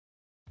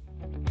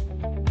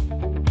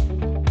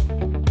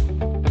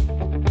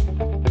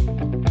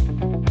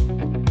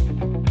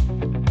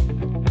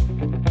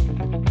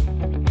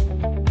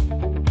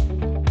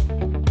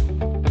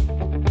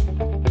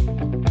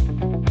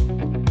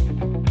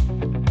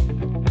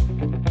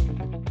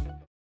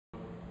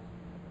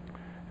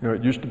You know,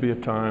 it used to be a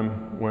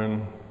time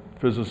when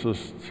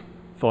physicists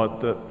thought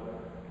that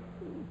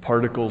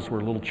particles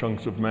were little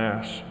chunks of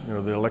mass. You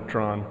know, the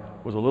electron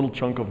was a little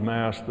chunk of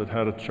mass that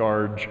had a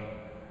charge,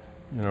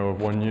 you know,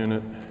 of 1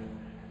 unit,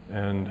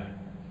 and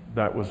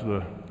that was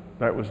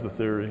the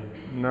theory.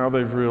 Now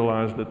they've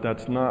realized that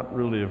that's not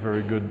really a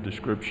very good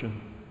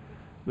description,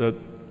 that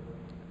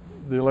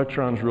the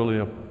electron's really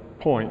a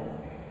point,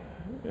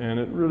 and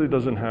it really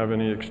doesn't have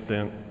any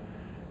extent,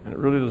 and it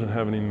really doesn't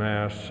have any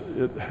mass.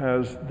 It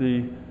has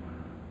the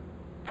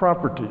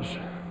properties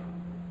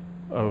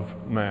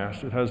of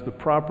mass. It has the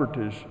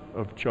properties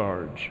of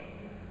charge.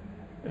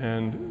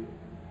 And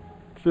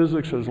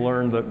physics has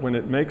learned that when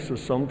it makes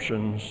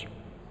assumptions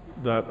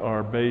that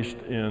are based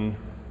in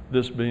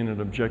this being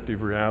an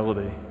objective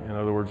reality, in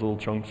other words, little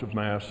chunks of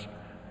mass,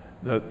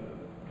 that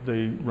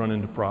they run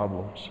into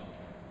problems.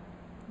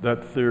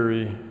 That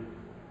theory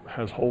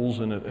has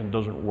holes in it and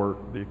doesn't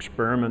work. The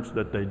experiments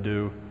that they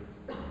do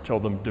tell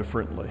them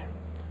differently.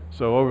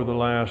 So over the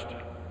last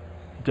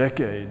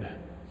decade,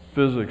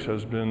 physics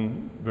has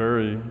been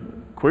very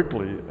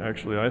quickly,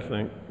 actually, I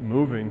think,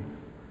 moving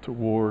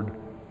toward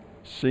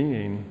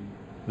seeing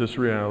this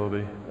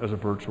reality as a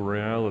virtual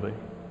reality.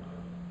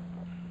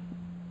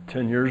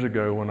 10 years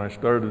ago, when I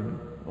started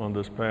on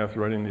this path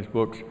writing these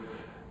books,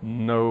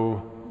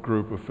 no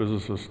group of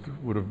physicists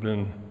would have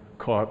been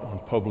caught on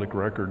public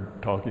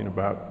record talking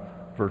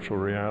about virtual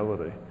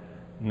reality.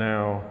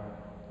 Now,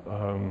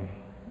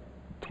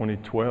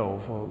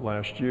 2012,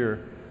 last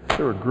year,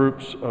 there were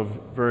groups of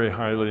very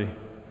highly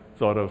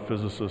thought of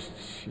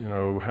physicists, you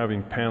know,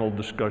 having panel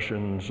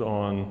discussions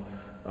on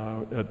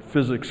at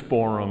physics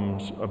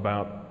forums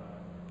about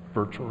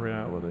virtual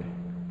reality.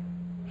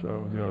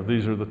 So, you know,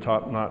 these are the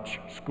top-notch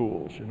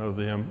schools, you know,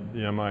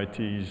 the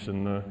MITs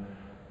and the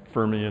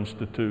Fermi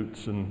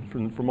Institutes and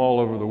from all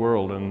over the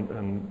world,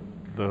 and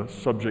the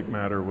subject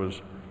matter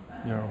was,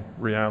 you know,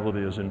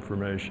 reality as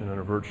information and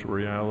a virtual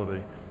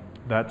reality.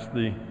 That's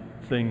the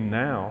thing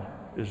now,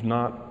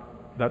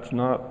 that's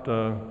not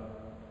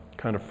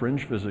kind of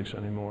fringe physics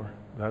anymore.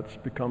 That's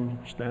become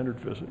standard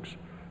physics.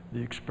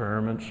 The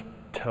experiments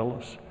tell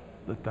us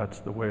that that's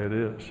the way it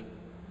is.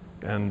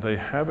 And they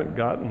haven't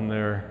gotten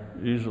there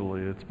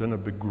easily. It's been a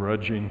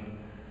begrudging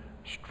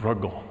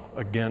struggle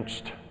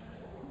against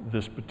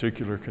this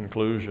particular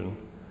conclusion.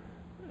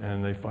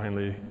 And they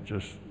finally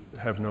just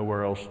have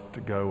nowhere else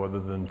to go other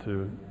than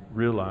to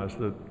realize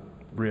that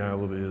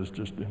reality is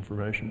just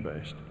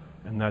information-based.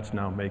 And that's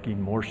now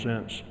making more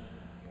sense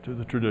to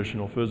the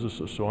traditional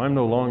physicists. So I'm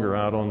no longer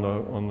out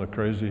on the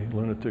crazy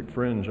lunatic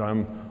fringe.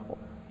 I'm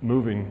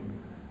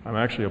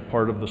actually a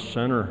part of the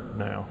center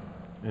now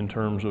in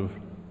terms of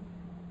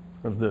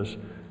this.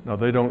 Now,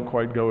 they don't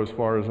quite go as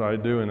far as I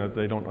do in that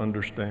they don't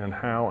understand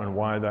how and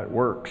why that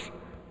works.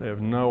 They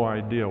have no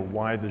idea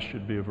why this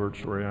should be a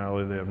virtual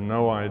reality. They have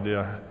no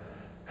idea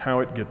how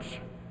it gets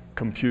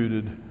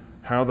computed,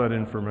 how that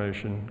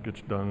information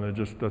gets done.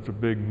 That's a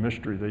big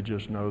mystery. They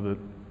just know that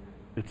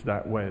it's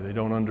that way. They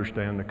don't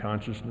understand the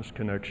consciousness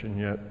connection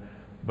yet,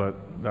 but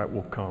that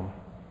will come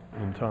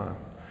in time.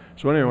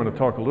 So anyway, I want to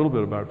talk a little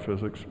bit about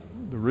physics.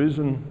 The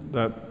reason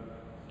that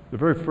the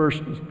very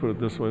first, let's put it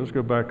this way, let's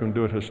go back and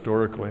do it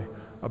historically.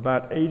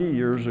 About 80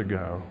 years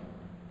ago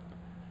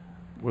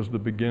was the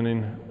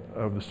beginning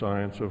of the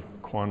science of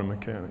quantum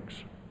mechanics,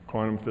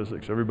 quantum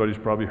physics. Everybody's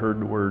probably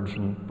heard the words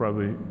and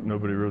probably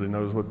nobody really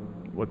knows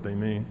what they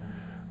mean.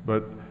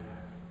 But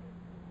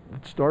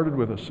it started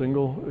with a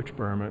single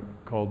experiment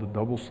called the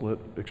double slit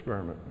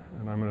experiment.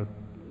 And I'm going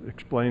to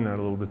explain that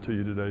a little bit to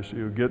you today so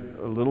you'll get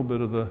a little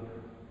bit of the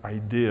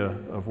idea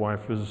of why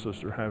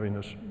physicists are having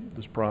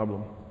this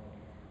problem.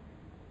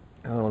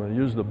 And I'm going to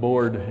use the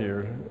board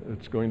here.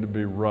 It's going to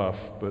be rough,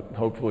 but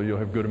hopefully you'll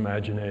have good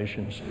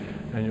imaginations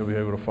and you'll be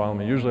able to follow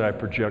me. Usually I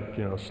project,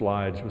 you know,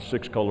 slides with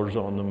 6 colors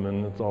on them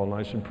and it's all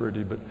nice and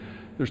pretty, but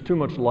there's too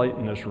much light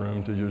in this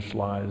room to use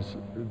slides.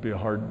 It would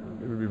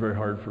be very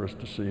hard for us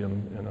to see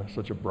them in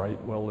such a bright,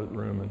 well-lit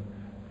room. And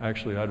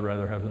actually, I'd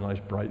rather have a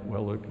nice, bright,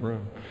 well-lit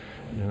room,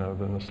 you know,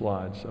 than the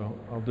slides. So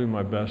I'll do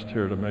my best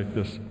here to make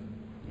this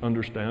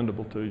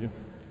understandable to you.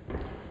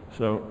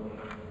 So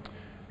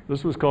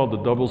this was called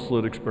the double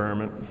slit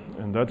experiment,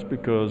 and that's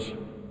because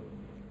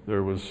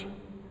there was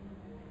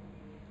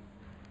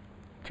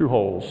 2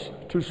 holes,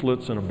 2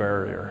 slits in a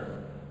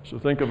barrier. So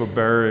think of a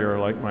barrier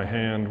like my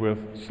hand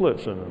with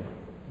slits in them,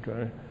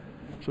 okay?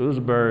 So there's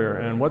a barrier,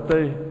 and what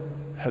they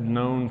had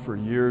known for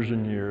years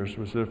and years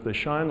was that if they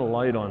shine a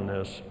light on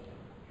this,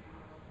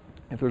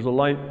 if there's a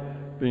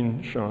light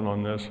being shown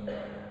on this,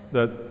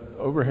 that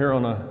over here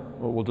on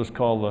what we'll just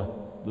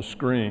call the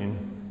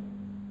screen,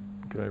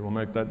 okay, we'll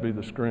make that be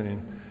the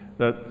screen,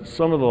 that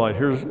some of the light,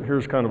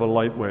 here's kind of a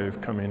light wave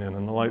coming in,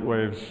 and the light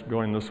wave's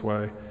going this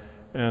way,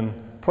 and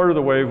part of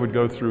the wave would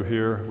go through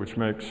here, which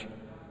makes,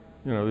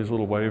 you know, these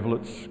little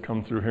wavelets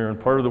come through here, and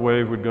part of the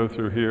wave would go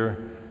through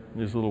here,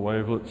 these little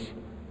wavelets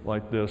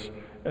like this,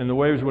 and the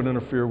waves would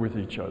interfere with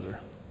each other.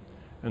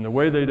 And the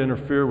way they'd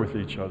interfere with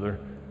each other,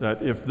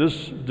 that if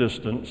this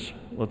distance,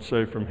 let's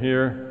say from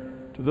here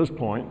to this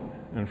point,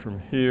 and from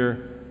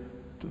here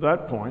to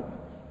that point,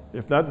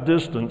 if that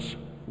distance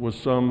was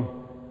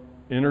some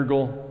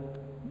integral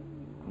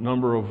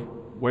number of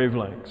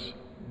wavelengths,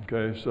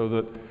 okay, so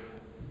that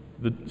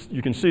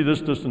you can see this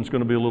distance is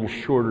going to be a little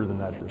shorter than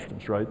that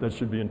distance, right? That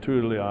should be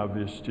intuitively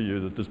obvious to you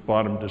that this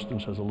bottom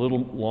distance has a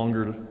little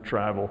longer to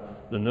travel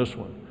than this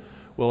one.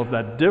 Well, if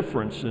that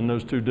difference in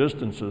those two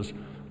distances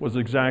was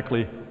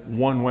exactly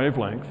one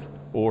wavelength,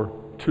 or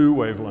two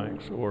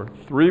wavelengths, or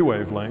three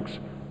wavelengths,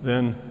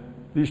 then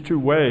these two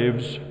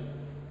waves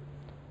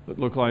that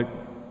look like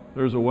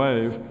there's a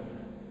wave,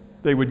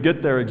 they would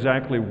get there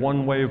exactly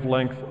one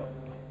wavelength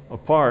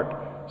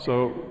apart,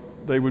 so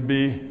they would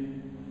be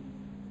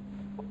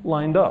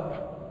lined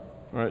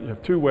up. Right? You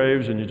have two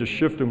waves and you just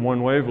shift them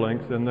one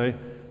wavelength, then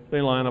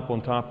they line up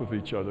on top of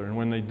each other. And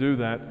when they do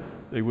that,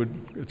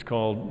 it's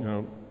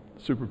called,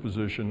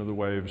 superposition of the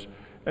waves.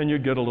 And you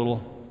get a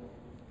little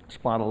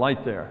spot of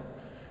light there.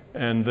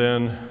 And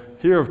then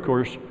here, of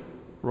course,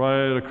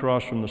 right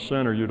across from the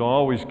center, you'd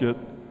always get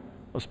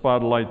a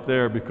spot of light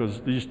there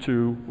because these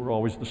two were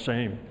always the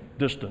same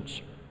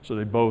distance. So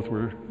they both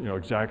were,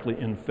 exactly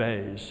in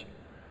phase.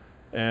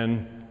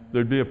 And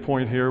there'd be a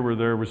point here where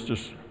there was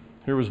just,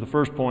 here was the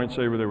first point,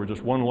 say, where they were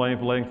just one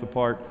wavelength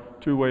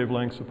apart, two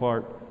wavelengths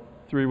apart,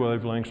 three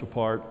wavelengths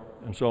apart,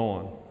 and so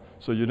on.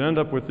 So you'd end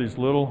up with these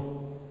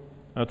little,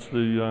 that's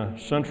the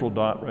central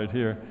dot right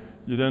here,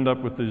 you'd end up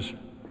with these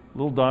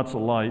little dots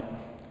of light,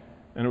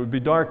 and it would be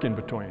dark in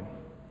between.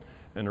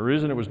 And the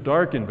reason it was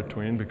dark in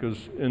between,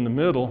 because in the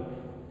middle,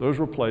 those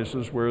were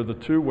places where the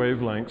two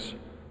wavelengths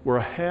were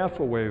a half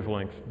a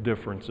wavelength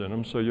difference in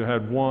them. So you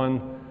had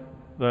one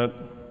that,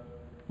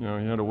 you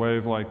had a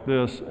wave like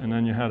this, and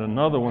then you had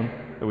another one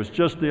that was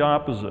just the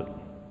opposite.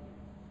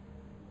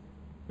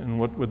 And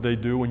what would they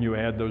do when you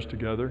add those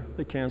together?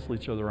 They cancel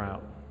each other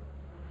out.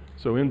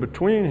 So in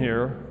between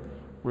here,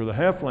 where the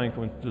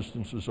half-length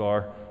distances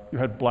are, you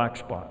had black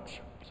spots.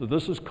 So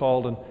this is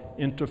called an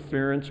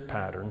interference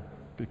pattern,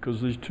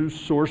 because these two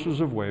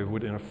sources of wave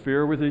would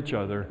interfere with each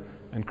other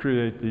and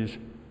create these,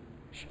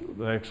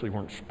 they actually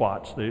weren't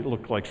spots. They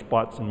look like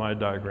spots in my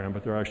diagram,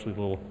 but they're actually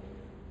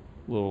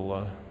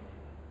little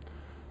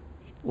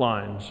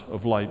lines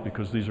of light,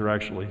 because these are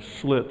actually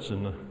slits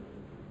in the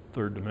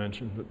third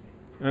dimension.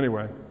 But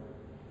anyway,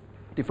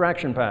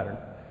 diffraction pattern,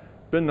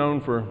 been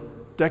known for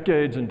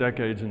decades and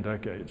decades and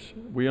decades.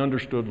 We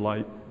understood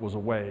light was a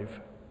wave.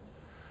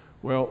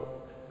 Well,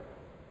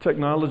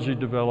 technology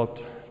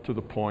developed to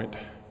the point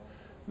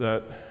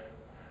that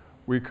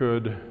we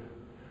could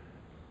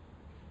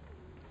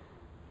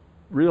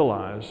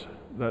realize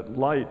that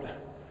light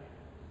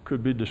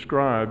could be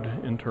described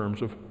in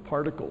terms of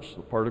particles.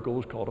 The particle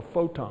was called a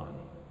photon.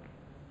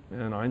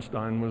 And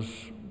Einstein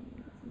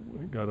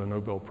got a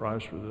Nobel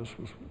Prize for this,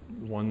 was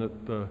the one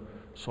that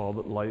saw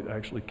that light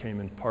actually came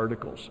in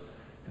particles.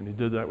 And he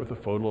did that with the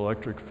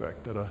photoelectric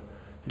effect.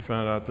 He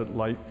found out that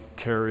light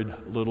carried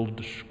little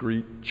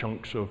discrete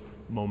chunks of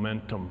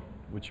momentum,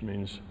 which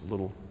means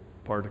little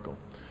particle.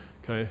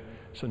 Okay?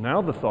 So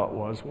now the thought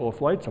was, well,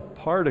 if light's a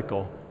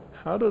particle,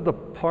 how do the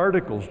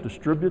particles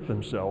distribute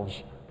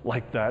themselves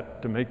like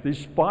that to make these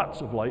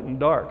spots of light and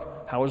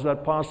dark? How is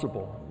that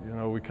possible?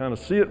 We kind of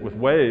see it with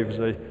waves.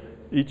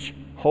 Each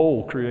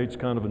hole creates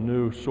kind of a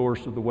new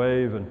source of the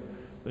wave, and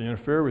they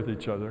interfere with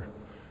each other.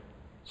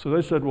 So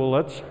they said, well,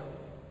 let's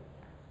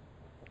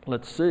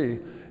see.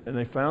 And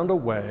they found a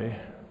way,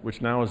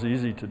 which now is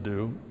easy to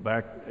do.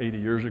 Back 80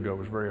 years ago, it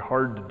was very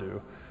hard to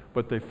do.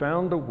 But they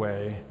found a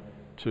way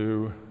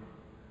to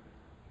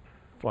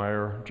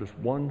fire just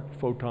one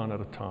photon at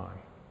a time,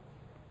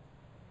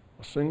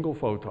 a single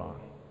photon.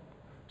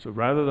 So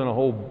rather than a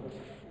whole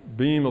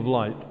beam of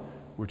light,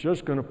 we're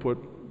just going to put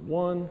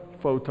one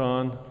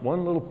photon,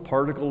 one little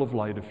particle of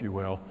light, if you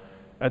will,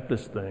 at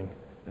this thing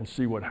and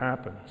see what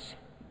happens.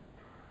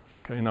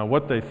 Okay, now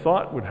what they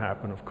thought would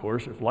happen, of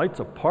course, if light's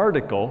a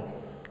particle,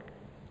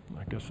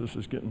 I guess this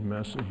is getting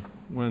messy.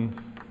 When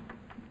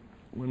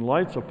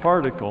light's a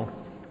particle,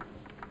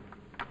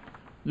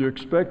 you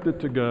expect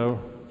it to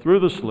go through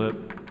the slit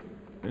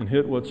and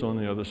hit what's on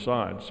the other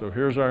side. So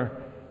here's our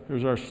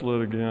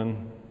slit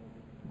again.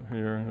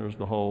 Here, there's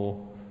the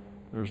hole,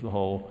 there's the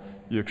hole.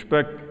 You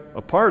expect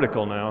a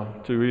particle now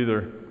to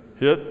either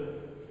hit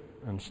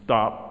and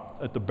stop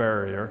at the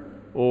barrier,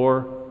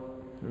 or,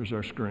 here's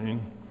our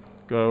screen,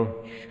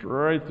 go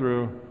straight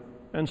through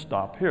and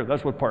stop here.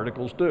 That's what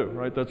particles do,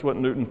 right? That's what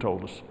Newton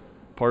told us.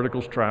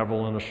 Particles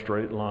travel in a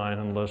straight line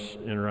unless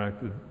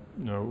interacted,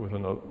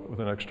 with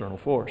an external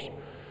force.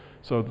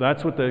 So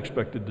that's what they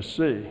expected to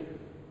see.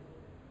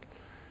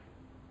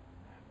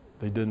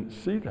 They didn't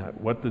see that.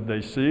 What did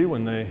they see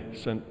when they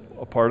sent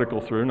a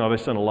particle through? Now, they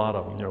sent a lot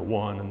of them,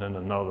 one and then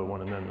another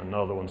one and then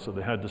another one, so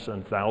they had to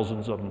send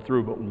thousands of them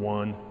through, but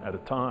one at a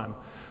time.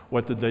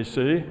 What did they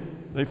see?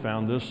 They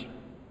found this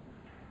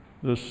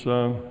with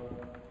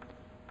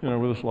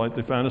this light,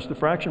 they found this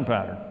diffraction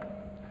pattern.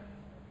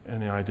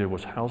 And the idea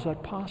was, how's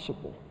that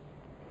possible?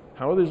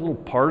 How are these little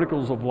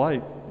particles of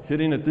light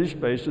hitting at these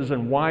spaces,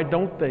 and why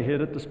don't they hit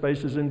at the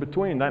spaces in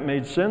between? That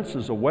made sense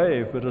as a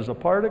wave, but as a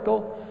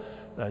particle,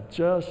 that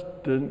just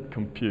didn't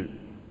compute.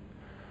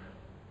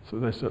 So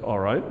they said, all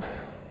right,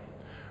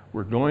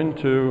 we're going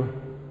to,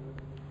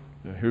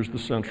 here's the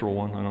central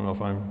one. I don't know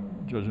if I'm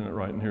judging it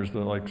right. And here's the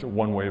like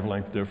one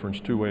wavelength difference,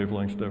 two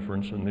wavelengths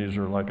difference, and these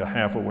are like a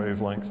half a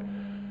wavelength,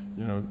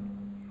 you know,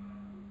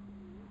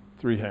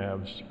 3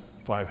 halves,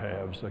 5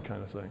 halves, that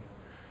kind of thing.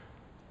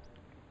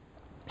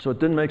 So it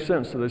didn't make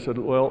sense. So they said,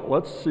 well,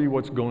 let's see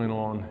what's going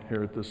on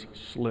here at this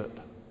slit.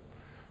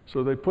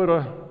 So they put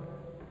a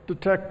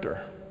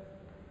detector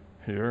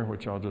here,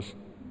 which I'll just,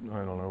 I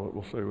don't know what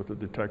we'll say with the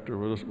detector.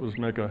 We'll just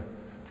make a,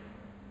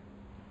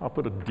 I'll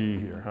put a D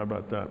here. How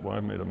about that? Well, I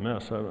made a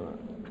mess, haven't I?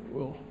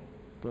 Well,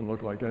 doesn't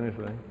look like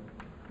anything.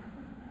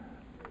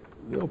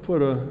 We'll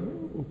put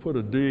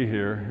a D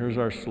here. Here's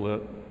our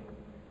slit.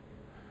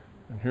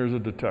 And here's a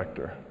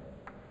detector.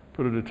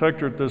 Put a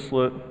detector at this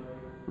slit.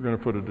 We're going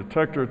to put a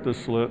detector at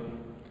this slit.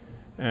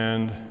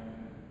 And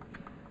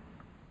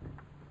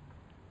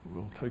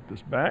we'll take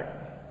this back.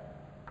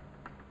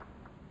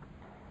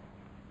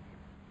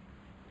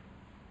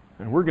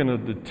 And we're going to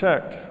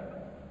detect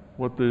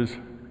what these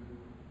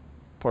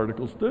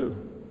particles do.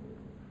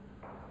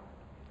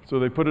 So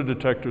they put a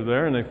detector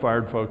there and they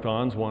fired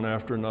photons, one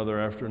after another,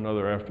 after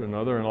another, after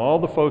another, and all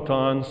the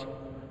photons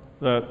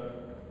that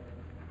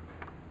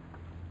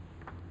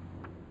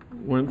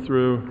went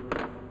through,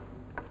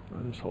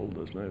 I'll just hold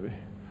this maybe.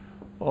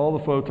 All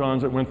the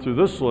photons that went through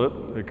this slit,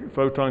 the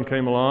photon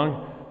came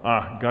along,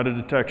 got a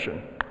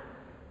detection.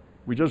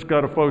 We just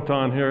got a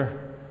photon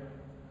here.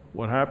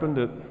 What happened?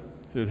 It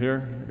hit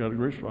here, got a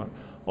grease spot.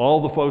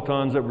 All the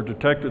photons that were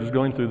detected as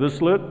going through this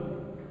slit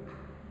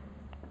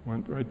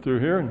went right through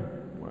here and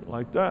went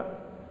like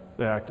that.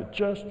 They acted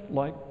just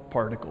like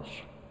particles.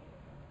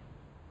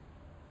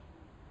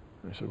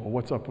 They said, well,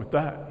 what's up with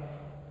that?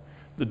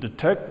 The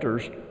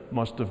detectors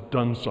must have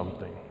done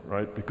something,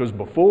 right? Because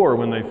before,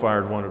 when they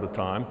fired one at a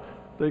time,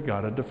 they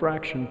got a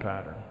diffraction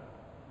pattern.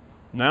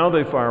 Now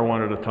they fire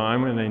one at a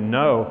time and they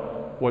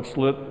know what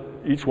slit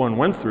each one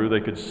went through.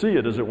 They could see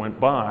it as it went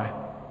by.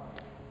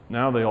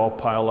 Now they all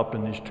pile up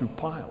in these two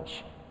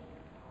piles.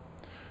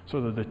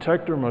 So the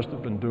detector must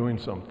have been doing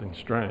something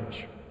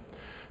strange.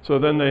 So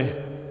then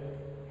they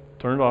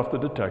turned off the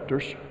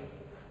detectors,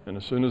 and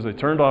as soon as they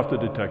turned off the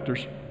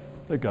detectors,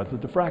 they got the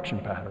diffraction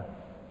pattern.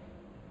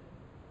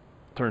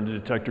 Turned the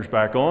detectors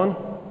back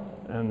on,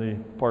 and the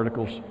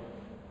particles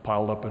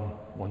piled up in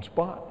one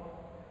spot.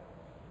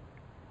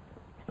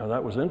 Now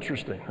that was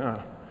interesting, huh?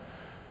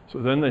 So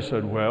then they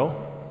said, well,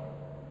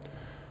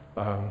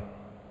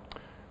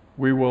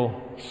 we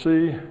will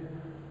see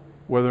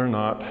whether or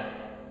not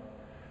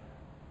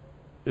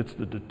it's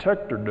the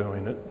detector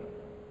doing it.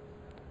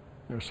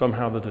 You know,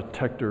 somehow the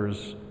detector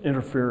is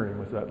interfering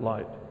with that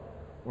light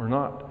or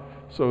not.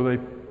 So they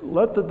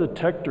let the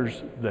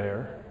detectors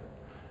there.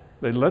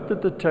 They let the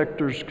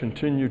detectors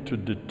continue to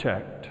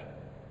detect,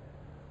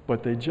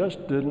 but they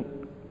just didn't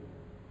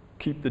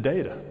keep the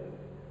data.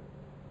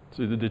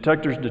 See, the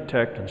detectors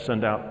detect and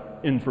send out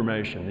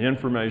information. The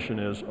information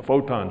is a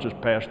photon just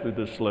passed through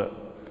this slit.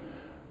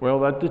 Well,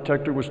 that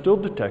detector was still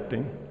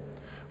detecting,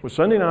 was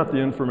sending out the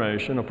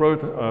information. A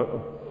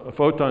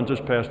photon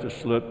just passed a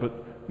slit,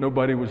 but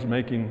nobody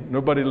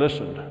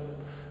listened.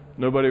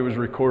 Nobody was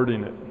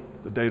recording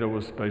it. The data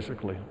was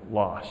basically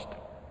lost.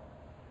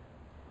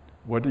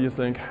 What do you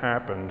think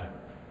happened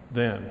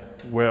then?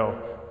 Well,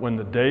 when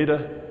the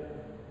data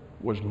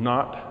was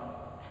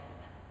not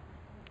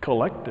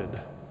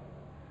collected,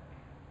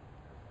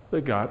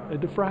 they got a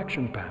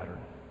diffraction pattern.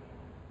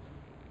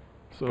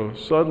 So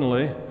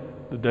suddenly,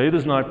 the data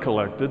is not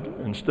collected.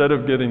 Instead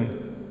of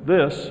getting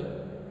this,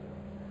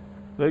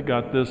 they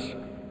got this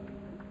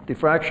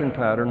diffraction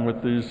pattern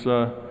with these,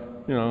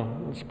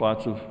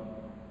 spots of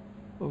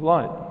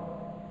light.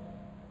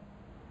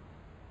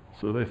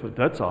 So they thought,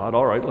 that's odd.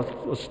 All right,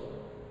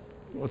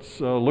 let's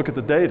look at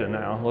the data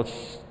now.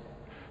 As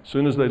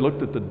soon as they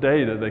looked at the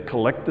data, they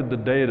collected the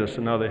data,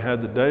 so now they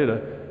had the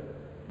data.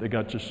 They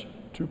got just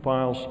 2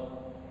 piles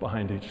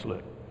behind each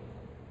slit.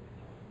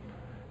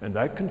 And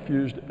that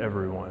confused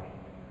everyone.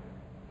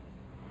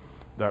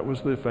 That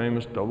was the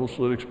famous double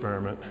slit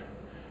experiment,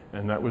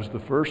 and that was the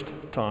first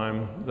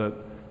time that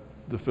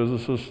the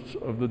physicists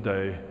of the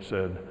day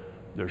said,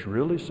 there's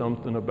really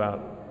something about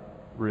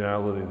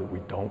reality that we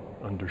don't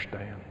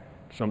understand.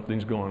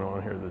 Something's going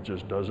on here that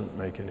just doesn't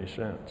make any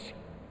sense.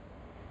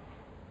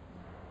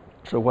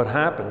 So what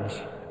happens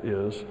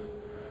is,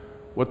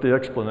 what the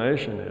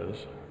explanation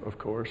is, of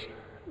course,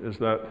 is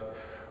that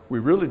we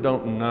really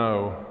don't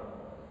know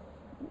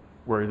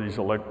where these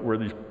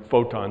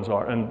photons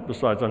are. And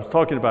besides, I'm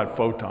talking about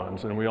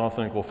photons, and we all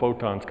think, well,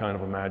 photon's kind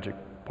of a magic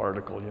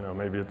particle, you know,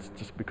 maybe it's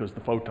just because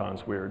the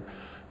photon's weird.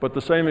 But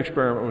the same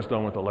experiment was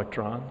done with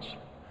electrons,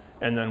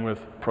 and then with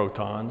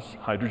protons,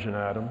 hydrogen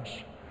atoms,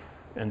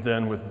 and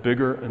then with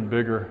bigger and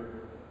bigger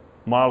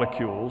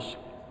molecules.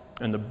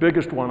 And the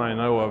biggest one I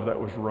know of that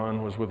was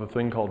run was with a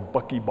thing called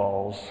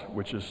buckyballs,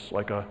 which is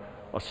like a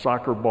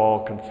soccer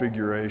ball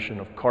configuration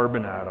of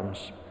carbon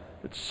atoms.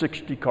 It's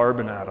 60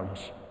 carbon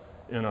atoms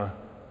in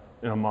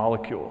a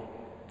molecule.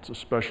 It's a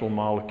special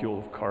molecule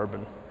of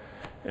carbon.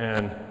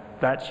 And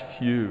that's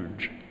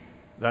huge.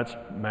 That's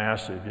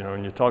massive. You know,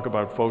 when you talk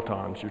about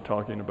photons, you're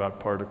talking about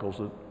particles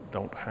that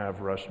don't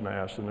have rest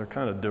mass, and they're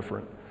kind of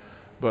different.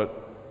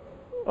 But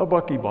a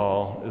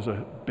buckyball is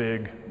a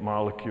big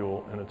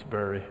molecule, and it's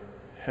very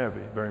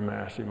heavy, very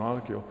massive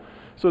molecule.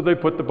 So they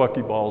put the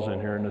buckyballs in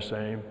here, and the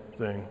same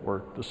thing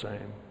worked the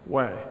same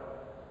way.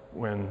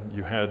 When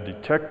you had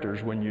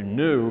detectors, when you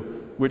knew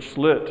which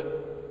slit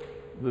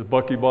the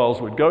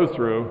buckyballs would go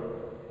through,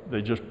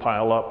 they just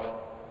pile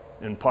up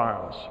in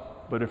piles.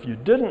 But if you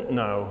didn't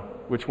know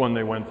which one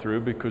they went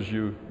through because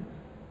you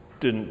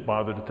didn't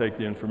bother to take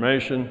the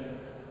information,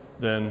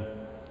 then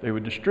they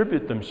would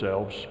distribute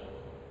themselves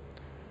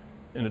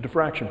in a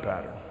diffraction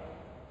pattern.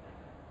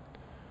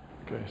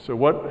 Okay, so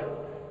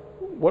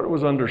what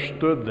was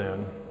understood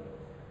then,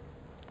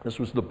 this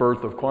was the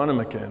birth of quantum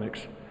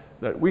mechanics,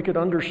 that we could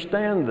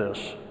understand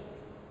this.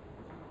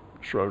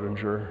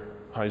 Schrodinger,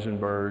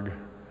 Heisenberg,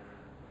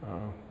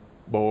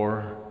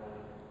 Bohr,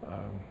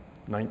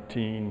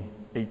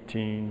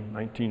 1918,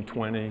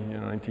 1920,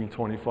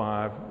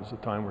 1925 is the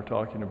time we're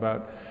talking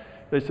about.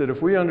 They said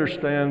if we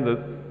understand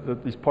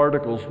that these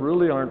particles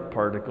really aren't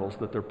particles,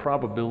 that they're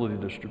probability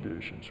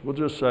distributions. We'll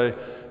just say,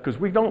 because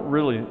we don't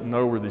really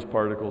know where these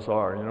particles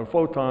are. You know,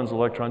 photons,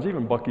 electrons,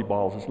 even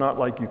buckyballs, it's not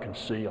like you can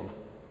see them.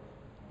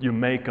 You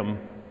make them,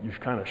 you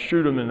kind of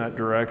shoot them in that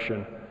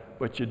direction,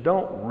 but you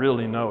don't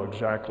really know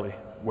exactly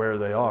where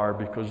they are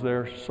because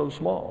they're so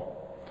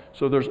small.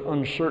 So there's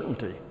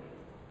uncertainty.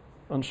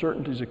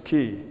 Uncertainty is a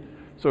key.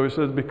 So he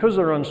says, because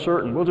they're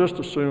uncertain, we'll just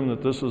assume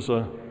that this is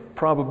a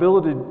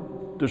probability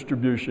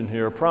distribution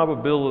here, a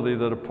probability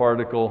that a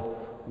particle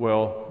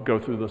will go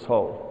through this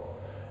hole.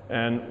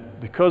 And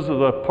because of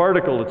the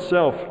particle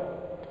itself,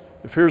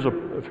 if here's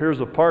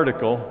a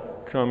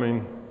particle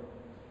coming,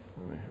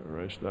 let me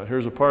erase that,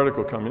 here's a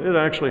particle coming, it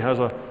actually has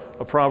a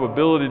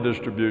probability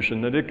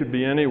distribution that it could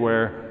be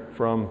anywhere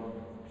from,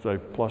 say,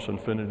 plus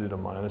infinity to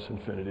minus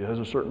infinity. It has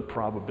a certain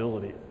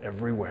probability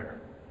everywhere.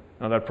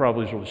 Now that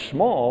probability is really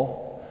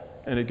small,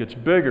 and it gets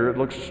bigger.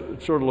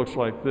 It sort of looks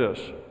like this.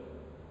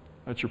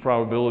 That's your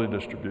probability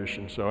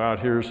distribution. So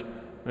out here's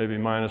maybe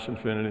minus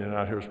infinity, and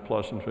out here's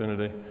plus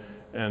infinity.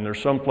 And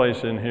there's some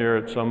place in here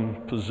at some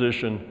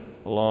position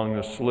along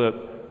the slit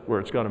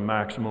where it's got a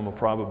maximum of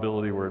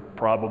probability where it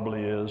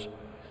probably is.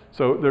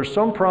 So there's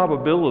some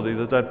probability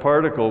that that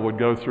particle would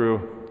go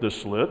through this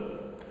slit.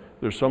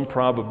 There's some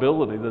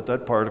probability that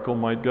that particle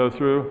might go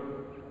through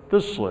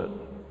this slit.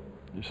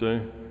 You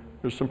see?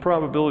 There's some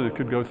probability it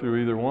could go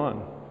through either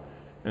one.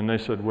 And they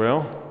said,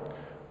 well,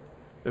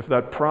 if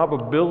that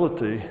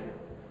probability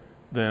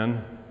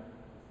then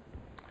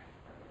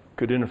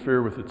could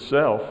interfere with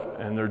itself,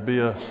 and there'd be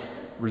a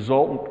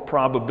resultant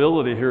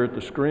probability here at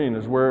the screen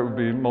is where it would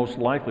be most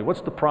likely. What's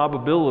the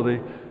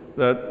probability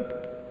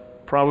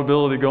that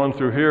probability going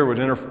through here would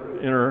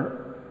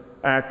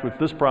interact with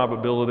this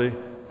probability,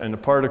 and the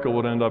particle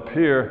would end up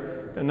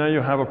here, and now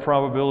you have a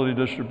probability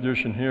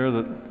distribution here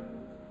that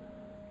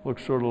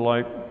looks sort of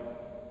like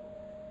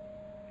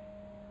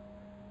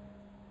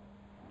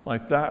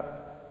that.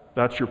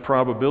 That's your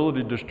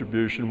probability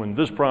distribution when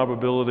this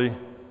probability,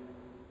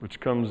 which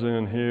comes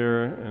in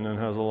here and then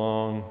has a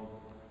long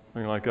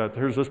thing like that.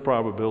 Here's this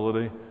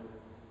probability.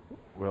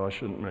 Well, I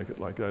shouldn't make it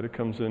like that. It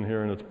comes in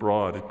here and it's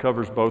broad. It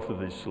covers both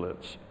of these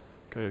slits.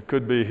 Okay, it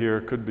could be here,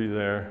 it could be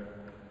there.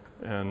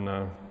 And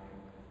let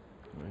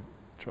me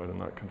try to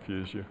not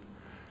confuse you.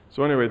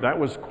 So anyway, that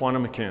was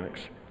quantum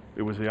mechanics.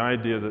 It was the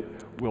idea that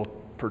we'll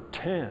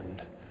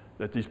pretend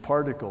that these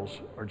particles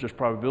are just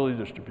probability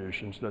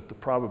distributions, that the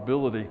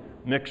probability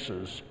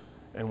mixes,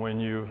 and when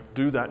you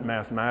do that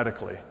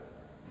mathematically,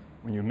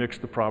 when you mix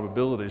the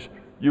probabilities,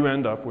 you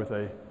end up with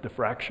a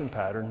diffraction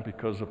pattern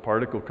because the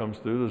particle comes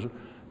through.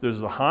 There's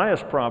the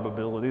highest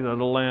probability that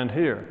it'll land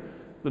here.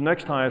 The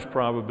next highest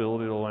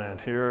probability it'll land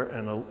here,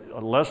 and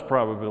a less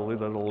probability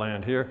that it'll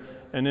land here.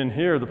 And in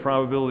here, the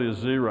probability is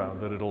 0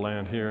 that it'll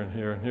land here and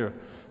here and here.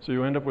 So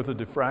you end up with a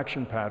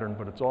diffraction pattern,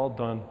 but it's all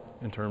done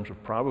in terms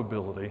of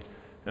probability.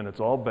 And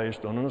it's all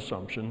based on an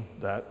assumption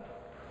that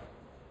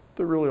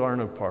there really are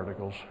no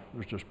particles.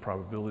 There's just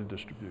probability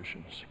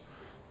distributions.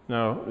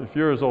 Now, if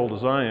you're as old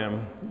as I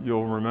am,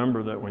 you'll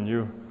remember that when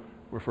you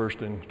were first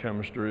in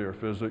chemistry or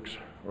physics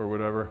or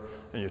whatever,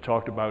 and you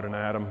talked about an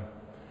atom,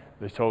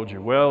 they told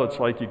you, well, it's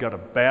like you got a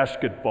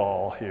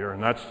basketball here,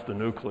 and that's the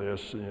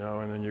nucleus,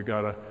 and then you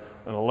got an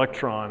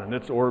electron, and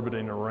it's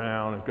orbiting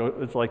around.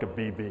 It's like a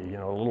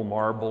BB, a little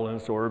marble, and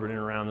it's orbiting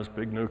around this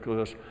big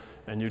nucleus.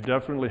 And you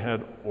definitely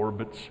had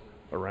orbits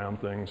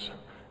around things.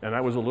 And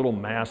that was a little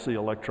massy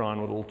electron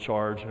with a little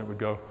charge, and it would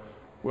go.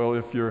 Well,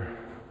 if you're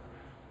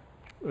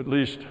at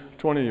least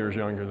 20 years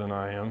younger than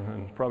I am,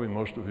 and probably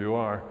most of you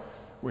are,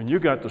 when you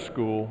got to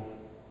school,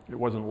 it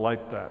wasn't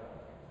like that.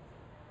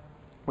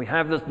 We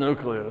have this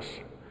nucleus,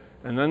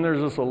 and then there's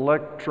this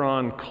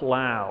electron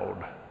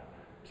cloud.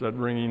 Is that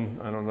ringing?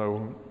 I don't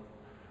know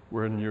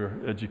where in your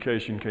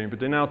education came, but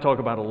they now talk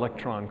about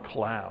electron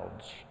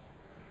clouds.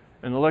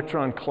 An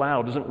electron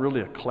cloud isn't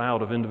really a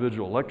cloud of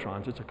individual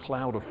electrons, it's a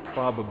cloud of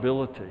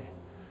probability.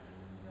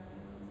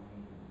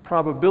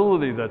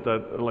 probability that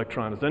that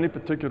electron at any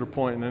particular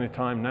point in any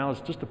time now is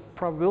just a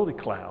probability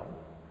cloud.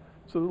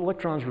 So the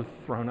electrons were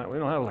thrown out. We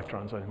don't have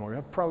electrons anymore. We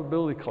have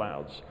probability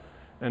clouds.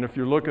 And if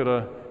you look at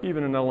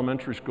even an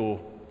elementary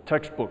school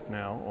textbook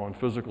now on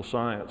physical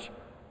science,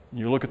 and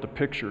you look at the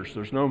pictures,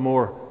 there's no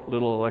more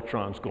little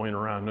electrons going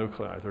around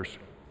nuclei. There's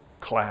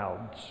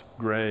clouds,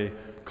 gray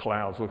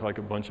clouds, look like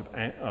a bunch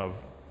of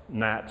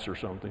gnats or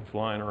something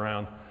flying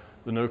around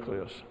the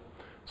nucleus.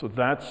 So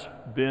that's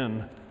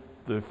been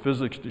the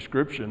physics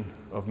description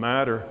of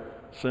matter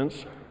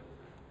since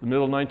the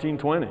middle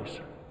 1920s.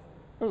 That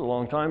was a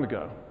long time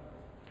ago.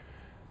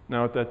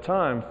 Now at that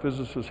time,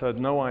 physicists had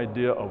no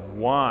idea of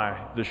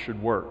why this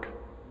should work,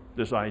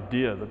 this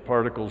idea that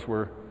particles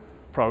were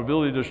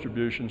probability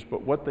distributions,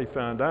 but what they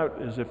found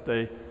out is if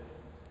they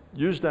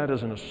used that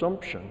as an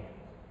assumption,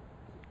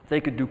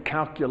 they could do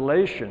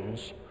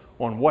calculations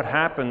on what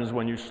happens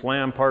when you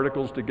slam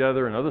particles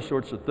together and other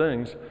sorts of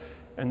things,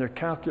 and their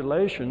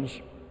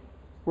calculations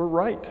were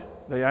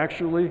right. They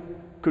actually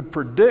could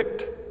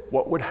predict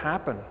what would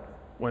happen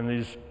when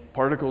these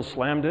particles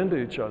slammed into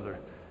each other.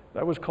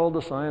 That was called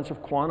the science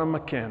of quantum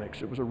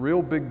mechanics. It was a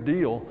real big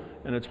deal,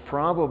 and it's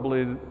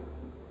probably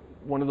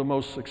one of the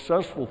most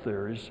successful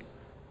theories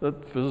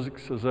that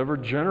physics has ever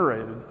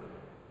generated.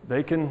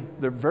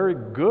 They're very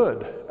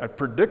good at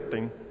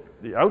predicting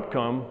the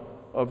outcome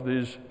of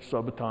these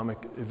subatomic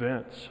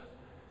events.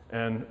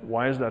 And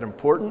why is that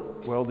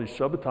important? Well, these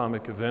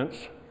subatomic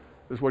events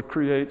is what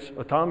creates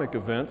atomic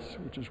events,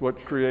 which is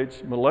what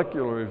creates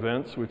molecular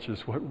events, which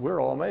is what we're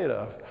all made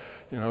of.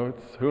 You know,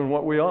 it's who and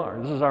what we are.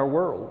 This is our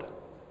world.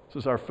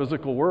 This is our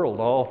physical world.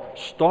 All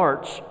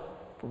starts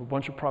from a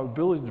bunch of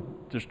probability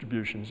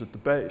distributions at the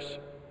base.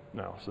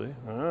 Now, see,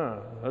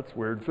 that's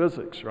weird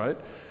physics, right?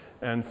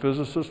 And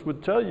physicists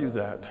would tell you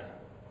that.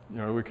 You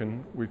know,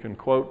 we can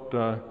quote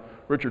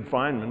Richard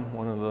Feynman,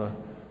 one of the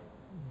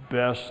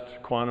best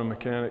quantum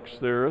mechanics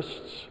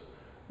theorists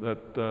that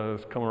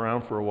has come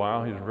around for a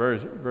while. He's a very,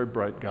 very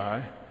bright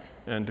guy.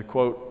 And to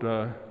quote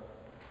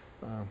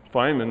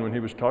Feynman when he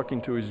was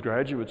talking to his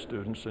graduate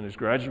students, and his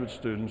graduate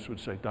students would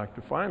say,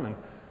 Dr. Feynman,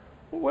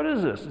 well, what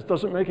is this? It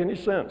doesn't make any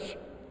sense.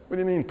 What do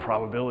you mean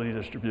probability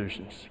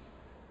distributions?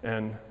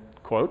 And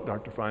quote,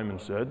 Dr. Feynman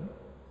said,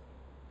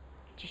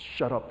 just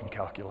shut up and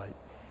calculate.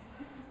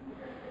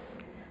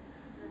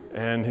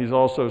 And he's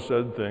also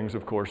said things,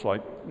 of course,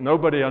 like,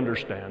 nobody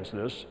understands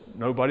this.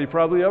 Nobody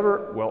probably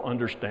ever will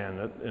understand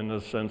it in the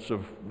sense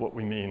of what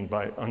we mean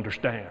by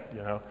understand,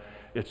 you know.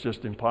 It's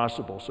just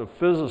impossible. So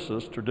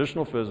physicists,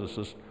 traditional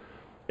physicists,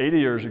 80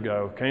 years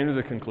ago, came to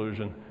the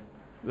conclusion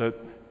that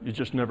you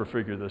just never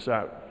figure this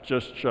out.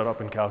 Just shut up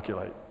and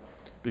calculate.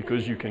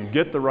 Because you can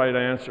get the right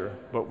answer,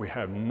 but we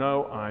have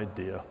no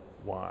idea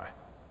why.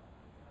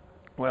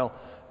 Well,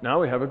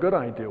 now we have a good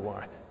idea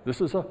why.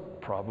 This is a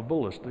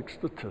probabilistic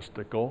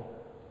statistical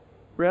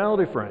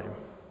reality frame.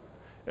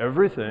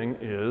 Everything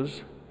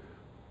is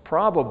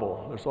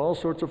probable. There's all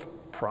sorts of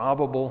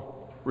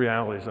probable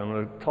realities. I'm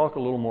going to talk a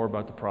little more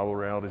about the probable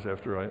realities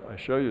after I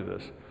show you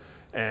this.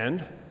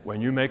 And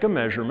when you make a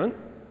measurement,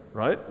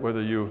 right,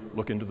 whether you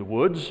look into the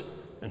woods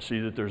and see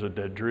that there's a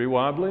dead tree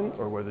wobbling,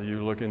 or whether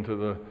you look into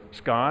the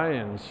sky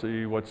and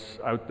see what's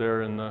out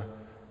there in the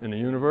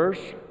universe,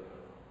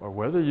 or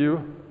whether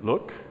you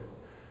look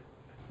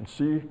and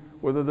see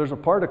whether there's a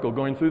particle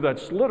going through that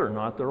slit or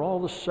not, they're all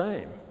the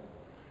same.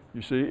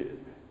 You see,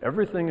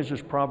 everything is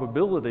just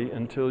probability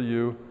until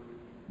you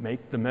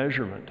make the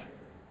measurement.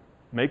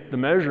 Make the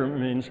measurement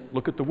means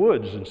look at the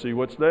woods and see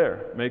what's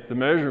there. Make the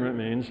measurement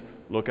means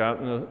look out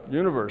in the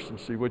universe and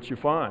see what you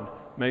find.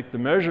 Make the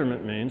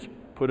measurement means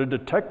put a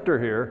detector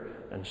here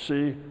and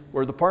see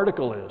where the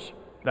particle is.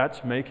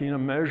 That's making a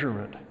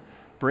measurement,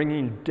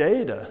 bringing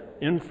data,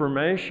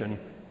 information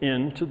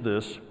into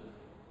this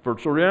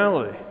virtual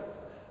reality.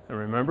 And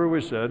remember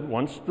we said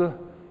once the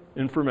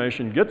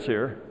information gets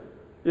here,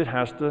 it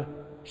has to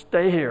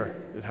stay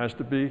here. It has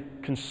to be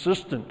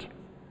consistent.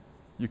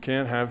 You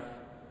can't have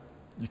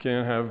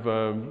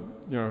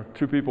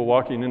two people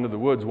walking into the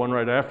woods, one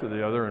right after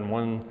the other, and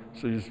one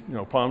sees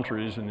palm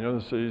trees and the other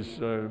sees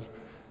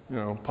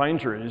pine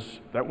trees.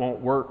 That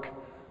won't work.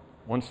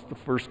 Once the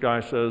first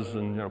guy says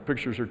and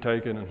pictures are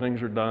taken and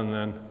things are done,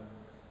 then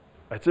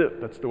that's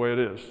it. That's the way it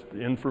is. The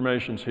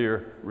information's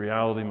here.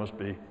 Reality must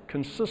be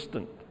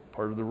consistent.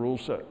 Part of the rule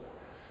set.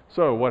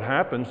 So what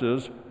happens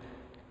is,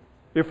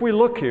 if we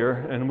look here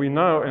and we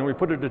know, and we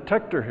put a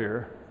detector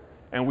here,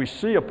 and we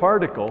see a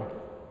particle,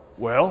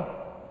 well,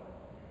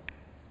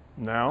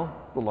 now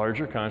the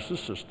larger conscious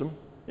system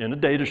in a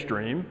data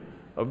stream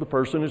of the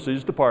person who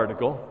sees the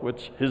particle,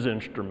 which his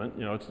instrument,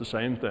 it's the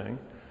same thing,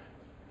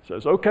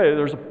 says, okay,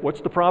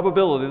 what's the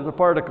probability that the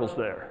particle's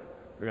there?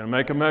 We're going to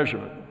make a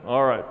measurement.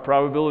 All right,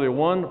 probability of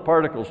 1, the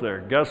particle's there.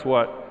 Guess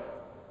what?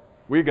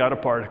 We got a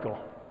particle.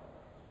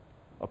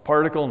 A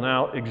particle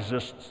now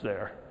exists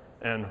there,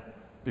 and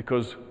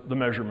because the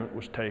measurement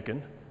was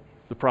taken,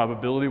 the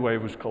probability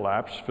wave was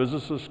collapsed.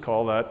 Physicists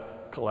call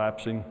that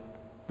collapsing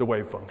the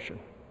wave function.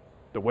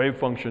 The wave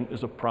function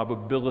is a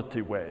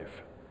probability wave.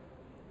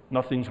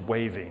 Nothing's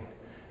waving.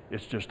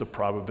 It's just a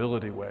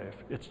probability wave.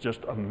 It's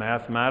just a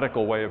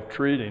mathematical way of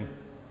treating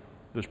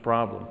this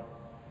problem.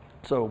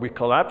 So we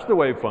collapse the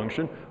wave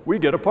function, we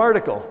get a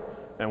particle.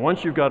 And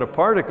once you've got a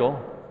particle,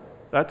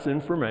 that's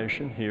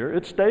information here.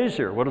 It stays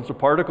here. What does a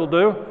particle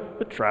do?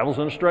 It travels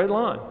in a straight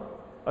line.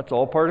 That's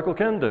all a particle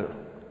can do.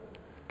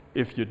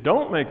 If you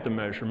don't make the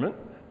measurement,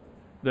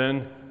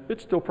 then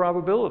it's still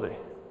probability.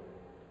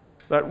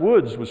 That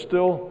woods was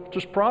still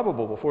just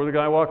probable before the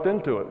guy walked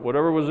into it.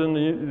 Whatever was in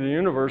the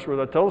universe where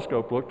that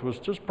telescope looked was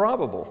just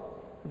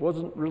probable. It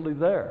wasn't really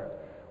there.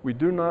 We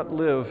do not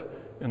live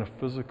in a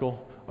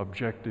physical,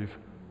 objective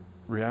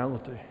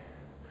reality.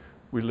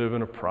 We live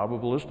in a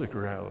probabilistic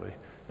reality.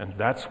 And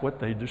that's what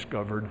they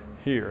discovered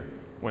here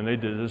when they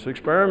did this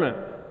experiment.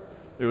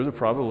 It was a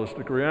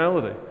probabilistic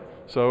reality.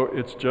 So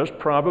it's just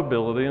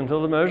probability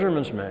until the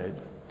measurement's made.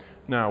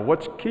 Now,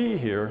 what's key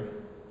here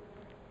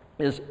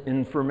is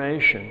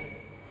information.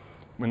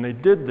 When they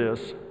did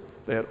this,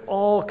 they had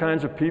all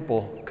kinds of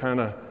people kind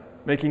of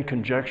making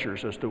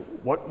conjectures as to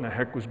what in the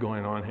heck was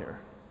going on here.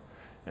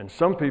 And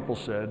some people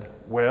said,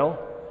 well,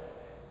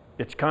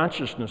 it's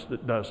consciousness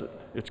that does it.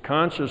 It's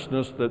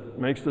consciousness that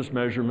makes this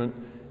measurement,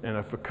 and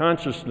if a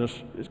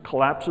consciousness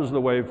collapses the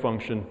wave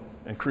function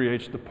and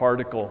creates the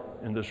particle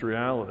in this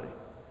reality.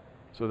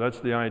 So that's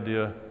the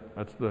idea,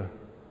 that's the,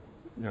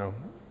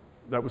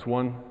 that was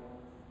one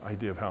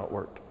idea of how it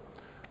worked.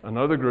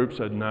 Another group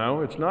said,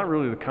 no, it's not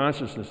really the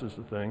consciousness is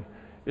the thing,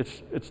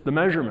 it's the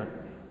measurement.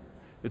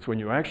 It's when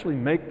you actually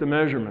make the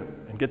measurement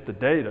and get the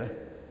data,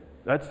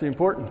 that's the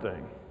important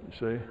thing, you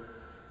see?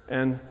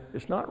 And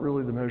it's not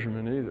really the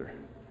measurement either.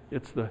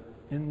 It's the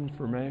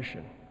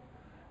information.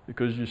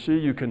 Because you see,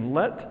 you can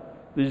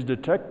let these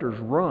detectors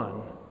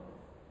run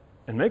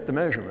and make the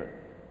measurement.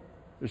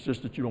 It's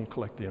just that you don't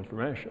collect the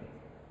information.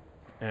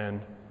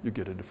 And you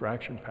get a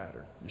diffraction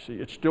pattern. You see,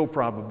 it's still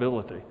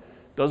probability.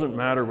 Doesn't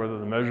matter whether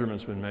the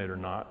measurement's been made or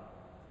not.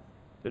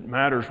 It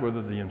matters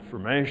whether the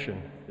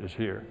information is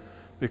here.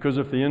 Because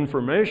if the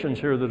information's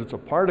here that it's a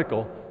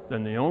particle,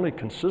 then the only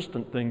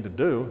consistent thing to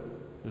do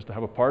is to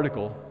have a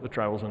particle that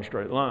travels in a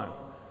straight line.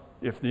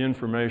 If the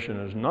information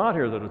is not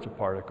here that it's a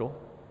particle,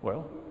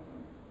 well,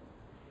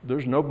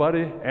 there's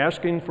nobody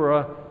asking for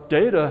a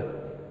data,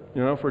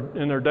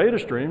 in their data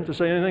stream to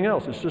say anything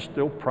else. It's just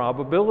still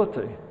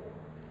probability.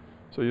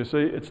 So you see,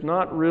 it's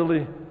not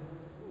really,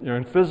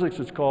 in physics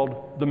it's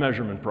called the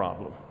measurement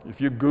problem. If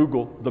you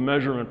Google the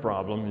measurement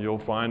problem, you'll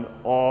find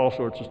all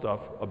sorts of stuff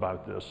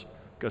about this.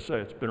 Like I say,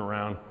 it's been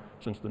around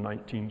since the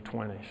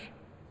 1920s.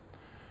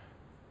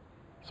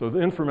 So the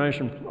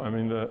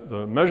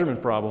the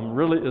measurement problem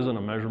really isn't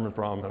a measurement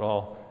problem at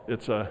all.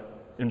 It's an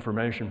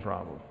information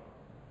problem.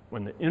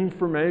 When the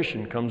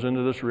information comes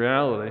into this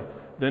reality,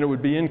 then it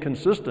would be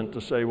inconsistent to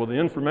say, well, the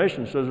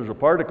information says there's a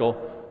particle,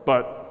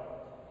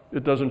 but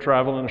it doesn't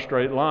travel in a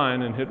straight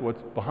line and hit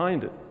what's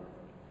behind it.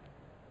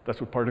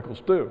 That's what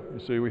particles do. You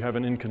see, we have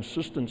an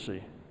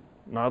inconsistency,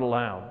 not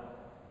allowed.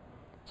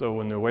 So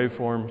when the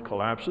waveform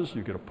collapses,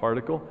 you get a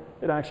particle.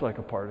 It acts like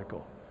a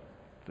particle.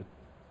 If it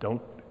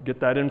don't get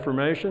that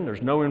information,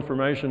 there's no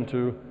information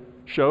to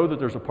show that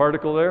there's a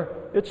particle there,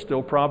 it's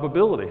still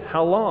probability.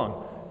 How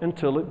long?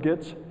 Until it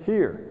gets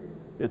here.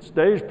 It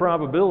stays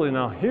probability.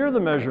 Now here the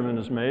measurement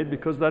is made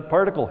because that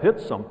particle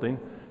hits something,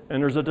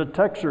 and there's a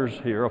detectors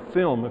here, a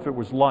film. If it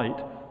was light,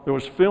 there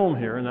was film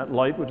here, and that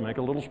light would make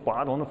a little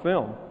spot on the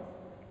film.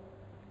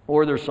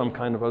 Or there's some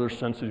kind of other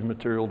sensitive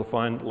material to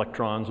find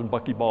electrons and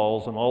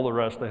buckyballs and all the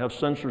rest. They have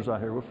sensors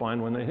out here to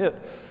find when they hit.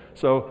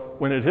 So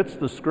when it hits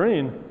the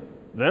screen,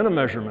 then a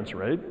measurement's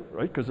made,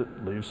 right? Because it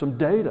leaves some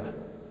data.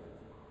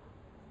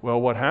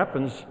 Well, what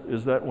happens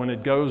is that when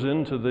it goes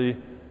into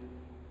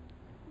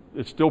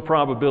it's still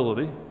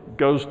probability, it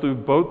goes through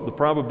both the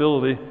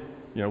probability,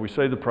 we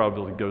say the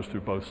probability goes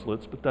through both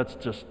slits, but that's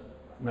just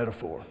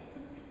metaphor.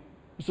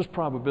 It's just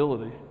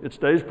probability. It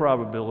stays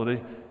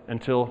probability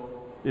until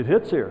it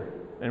hits here.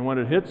 And when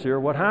it hits here,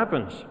 what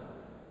happens?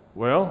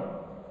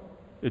 Well,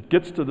 it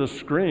gets to the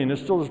screen,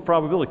 it's still this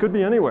probability. It could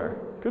be anywhere.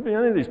 It could be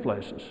any of these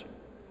places.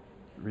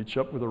 Reach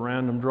up with a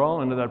random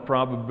draw into that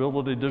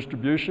probability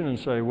distribution and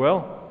say,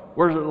 well,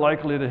 where's it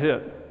likely to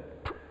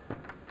hit?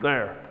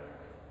 There.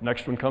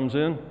 Next one comes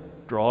in,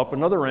 draw up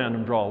another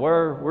random draw.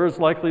 Where's it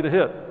likely to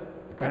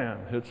hit?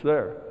 Bam, hits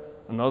there.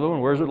 Another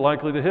one, where's it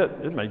likely to hit?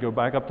 It may go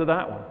back up to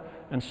that one.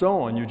 And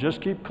so on. You just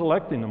keep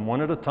collecting them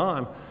one at a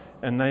time.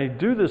 And they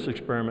do this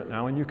experiment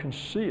now, and you can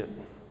see it.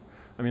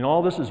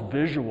 All this is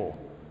visual.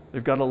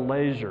 They've got a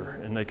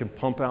laser, and they can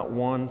pump out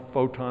one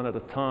photon at a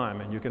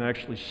time, and you can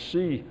actually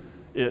see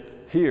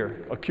it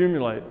here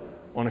accumulate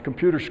on a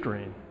computer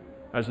screen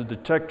as the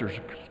detectors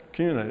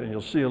accumulate, and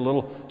you'll see a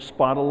little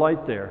spot of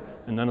light there,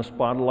 and then a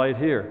spot of light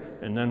here,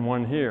 and then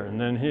one here,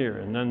 and then here,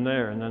 and then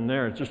there, and then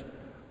there. It's just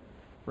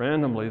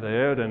randomly they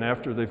add, and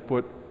after they've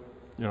put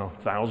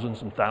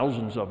thousands and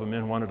thousands of them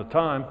in one at a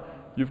time,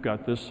 you've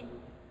got this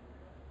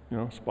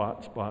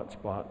spot, spot,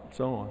 spot, and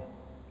so on.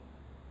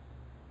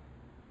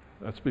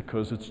 That's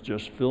because it's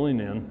just filling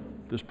in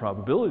this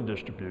probability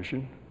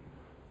distribution,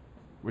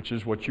 which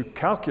is what you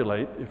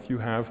calculate if you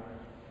have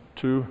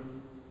two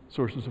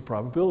sources of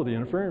probability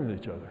interfering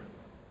with each other.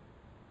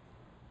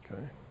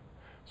 Okay?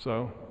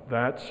 So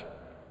that's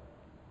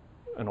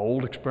an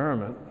old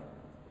experiment,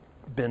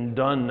 been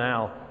done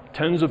now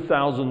tens of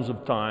thousands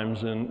of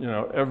times, and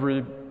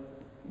every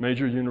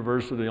major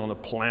university on the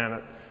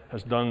planet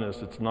has done this.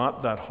 It's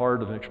not that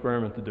hard of an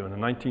experiment to do. In the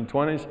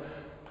 1920s,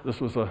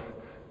 this was a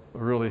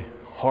really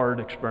hard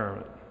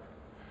experiment.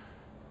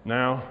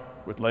 Now,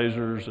 with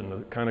lasers and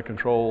the kind of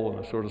control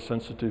and the sort of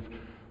sensitive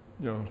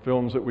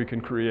films that we can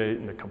create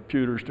and the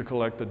computers to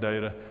collect the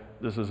data,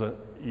 this is an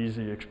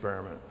easy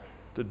experiment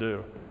to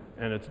do,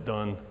 and it's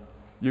done.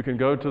 You can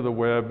go to the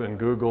web and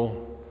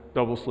Google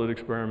double slit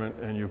experiment,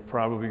 and you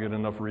probably get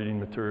enough reading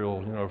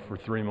material for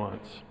 3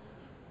 months.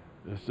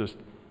 It's just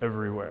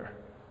everywhere.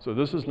 So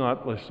this is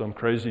not like some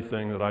crazy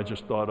thing that I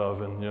just thought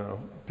of and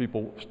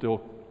people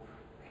still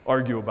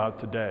argue about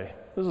today.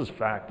 This is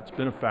fact. It's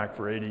been a fact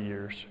for 80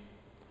 years.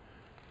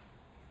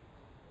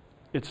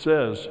 It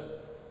says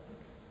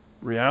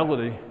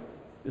reality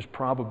is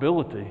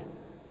probability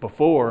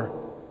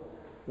before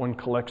one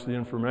collects the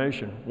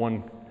information.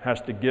 One has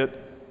to get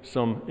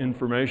some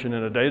information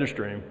in a data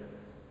stream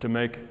to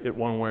make it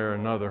one way or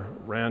another,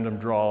 random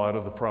draw out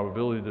of the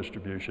probability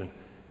distribution.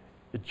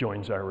 It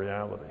joins our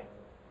reality.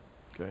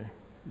 Okay?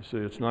 You see,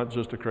 it's not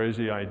just a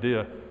crazy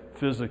idea.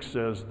 Physics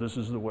says this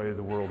is the way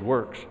the world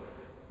works.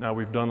 Now,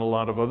 we've done a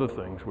lot of other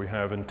things. We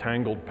have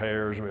entangled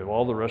pairs, we have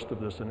all the rest of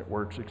this, and it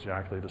works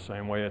exactly the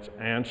same way. It's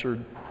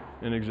answered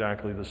in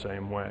exactly the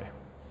same way.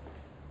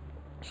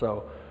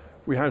 So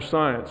we have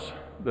science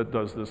that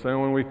does this.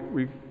 And when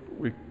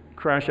we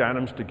crash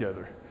atoms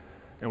together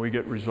and we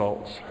get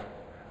results.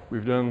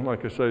 We've done,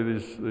 like I say,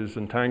 these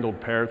entangled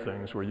pair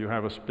things where you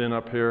have a spin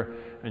up here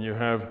and you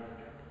have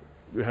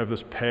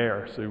this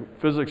pair. So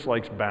physics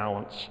likes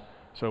balance.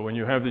 So when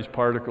you have these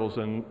particles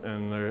and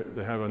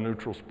they have a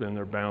neutral spin,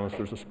 they're balanced.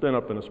 There's a spin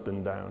up and a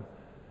spin down.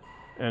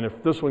 And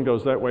if this one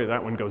goes that way,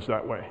 that one goes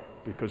that way,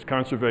 because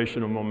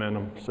conservation of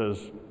momentum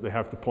says they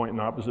have to point in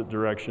opposite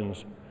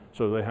directions,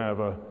 so they have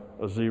a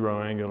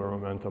zero angular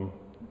momentum.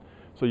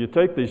 So you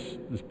take these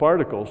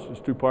particles,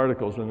 these two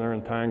particles, and they're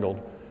entangled,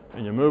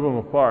 and you move them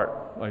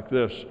apart like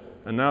this,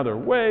 and now they're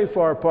way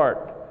far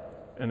apart,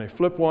 and they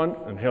flip one,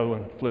 and the other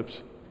one flips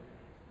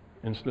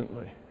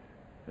instantly.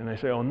 And they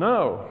say, oh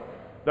no,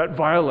 that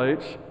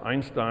violates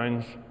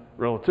Einstein's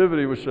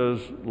relativity, which says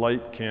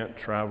light can't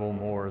travel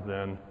more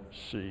than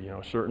c,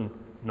 a certain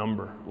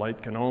number.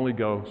 Light can only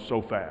go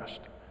so fast,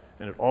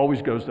 and it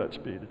always goes that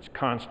speed. It's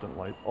constant.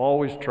 Light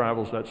always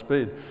travels that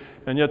speed.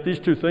 And yet these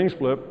two things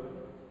flip,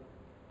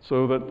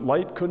 so that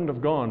light couldn't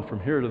have gone from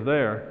here to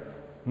there.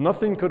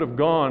 Nothing could have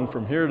gone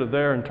from here to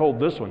there and told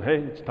this one, hey,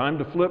 it's time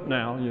to flip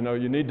now.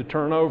 You need to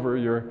turn over.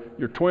 Your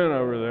twin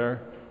over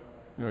there,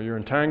 your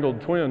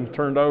entangled twin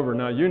turned over,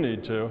 now you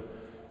need to.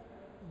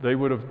 They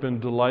would have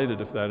been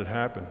delighted if that had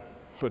happened,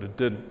 but it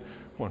didn't.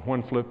 When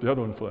one flipped, the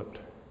other one flipped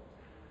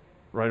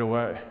right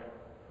away.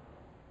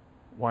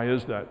 Why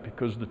is that?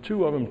 Because the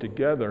two of them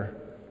together,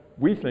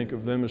 we think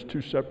of them as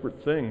two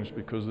separate things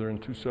because they're in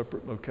two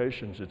separate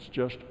locations. It's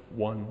just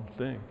one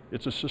thing.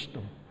 It's a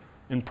system.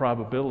 In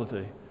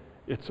probability,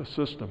 it's a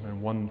system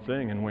and one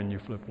thing, and when you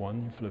flip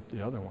one, you flip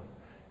the other one.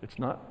 It's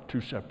not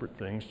two separate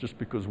things. Just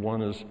because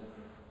one is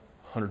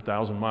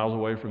 100,000 miles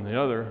away from the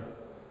other,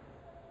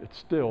 it's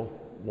still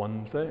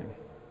one thing.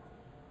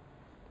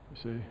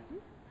 You see?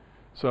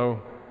 So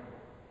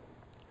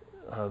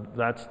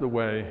that's the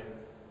way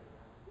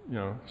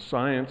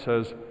science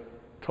has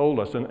told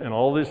us, and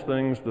all these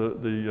things,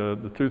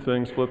 the two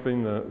things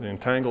flipping, the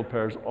entangled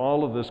pairs,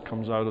 all of this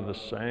comes out of the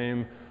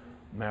same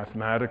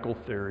mathematical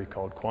theory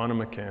called quantum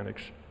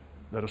mechanics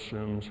that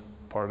assumes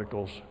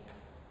particles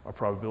are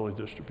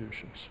probability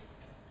distributions.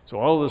 So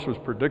all of this was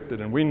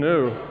predicted, and we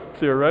knew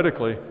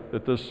theoretically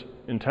that this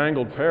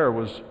entangled pair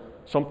was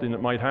something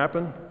that might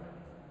happen,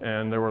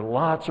 and there were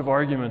lots of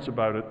arguments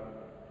about it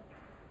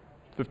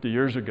 50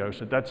 years ago,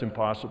 said that's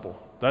impossible.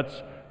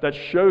 That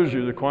shows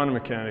you that quantum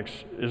mechanics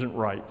isn't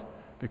right,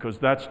 because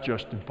that's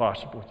just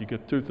impossible. You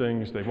get two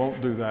things, they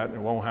won't do that, and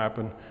it won't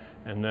happen.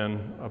 And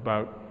then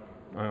about,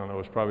 I don't know, it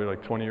was probably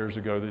like 20 years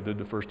ago they did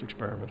the first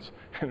experiments,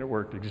 and it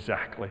worked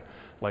exactly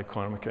like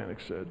quantum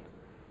mechanics said.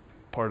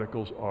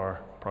 Particles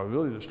are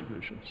probability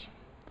distributions.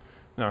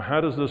 Now, how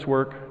does this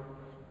work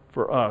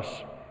for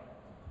us?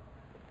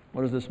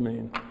 What does this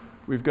mean?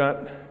 We've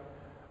got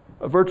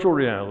a virtual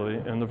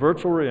reality, and the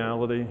virtual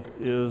reality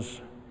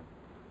is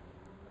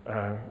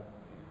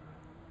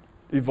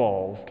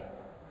evolved.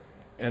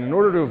 And in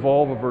order to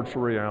evolve a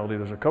virtual reality,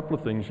 there's a couple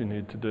of things you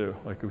need to do.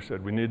 Like we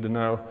said, we need to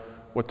know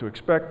what to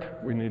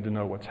expect. We need to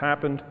know what's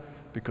happened,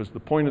 because the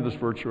point of this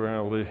virtual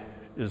reality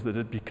is that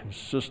it be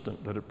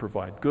consistent, that it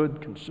provide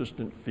good,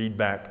 consistent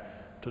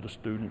feedback to the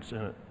students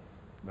in it.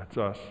 That's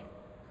us.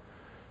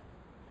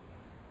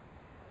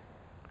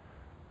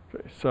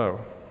 Okay,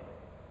 so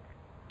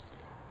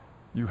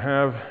you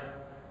have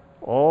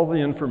all the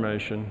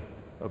information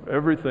of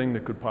everything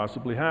that could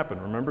possibly happen.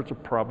 Remember, it's a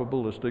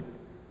probabilistic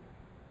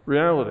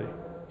reality.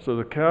 So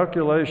the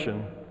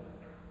calculation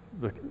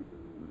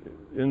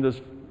in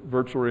this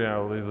virtual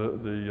reality,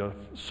 the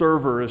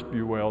server, if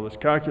you will, that's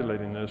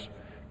calculating this,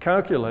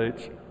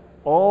 calculates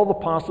all the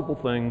possible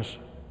things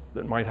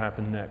that might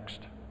happen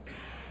next.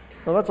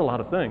 Now that's a lot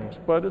of things,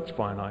 but it's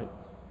finite.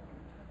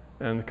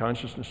 And the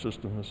consciousness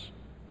system is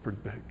pretty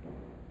big.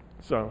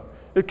 So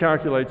it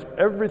calculates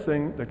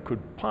everything that could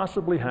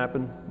possibly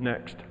happen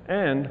next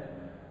and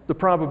the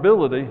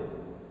probability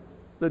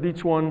that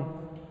each one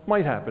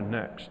might happen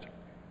next.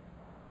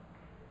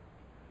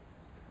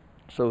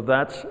 So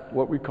that's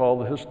what we call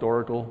the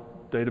historical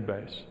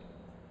database.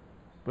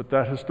 But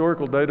that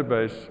historical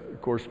database,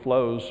 of course,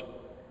 flows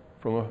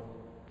from a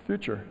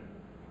future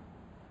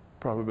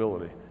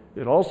probability.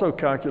 It also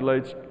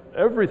calculates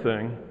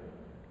everything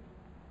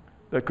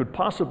that could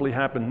possibly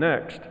happen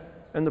next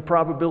and the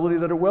probability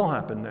that it will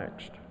happen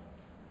next.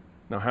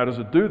 Now, how does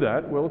it do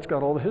that? Well, it's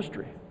got all the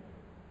history.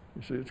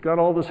 You see, it's got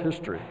all this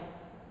history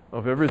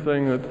of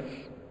everything that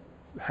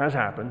has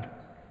happened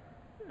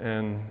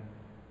and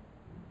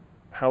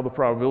how the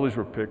probabilities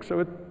were picked. So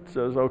it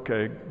says,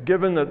 okay,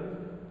 given that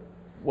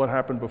what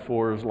happened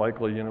before is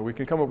likely, we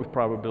can come up with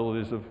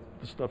probabilities of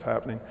the stuff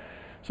happening.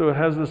 So it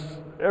has this,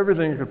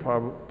 everything that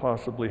could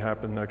possibly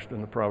happen next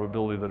and the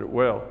probability that it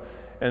will.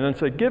 And then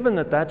say, given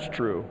that that's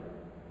true,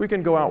 we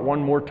can go out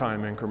one more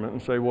time increment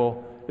and say,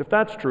 well, if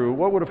that's true,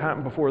 what would have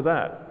happened before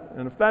that?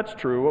 And if that's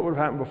true, what would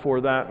have happened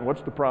before that? And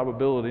what's the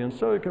probability? And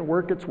so it can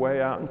work its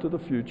way out into the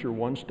future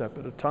one step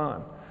at a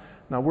time.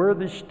 Now, where are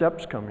these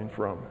steps coming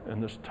from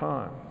in this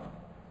time?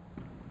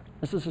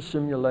 This is a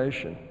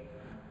simulation.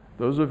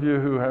 Those of you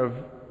who have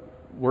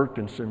worked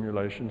in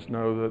simulations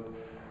know that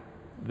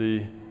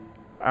the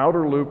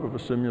outer loop of a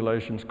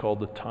simulation is called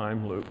the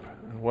time loop.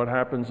 And what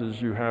happens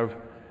is you have,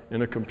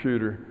 in a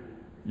computer,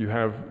 you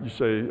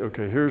say,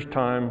 okay, here's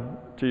time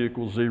t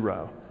equals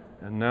 0.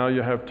 And now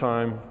you have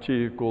time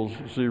t equals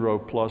 0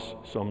 plus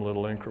some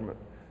little increment.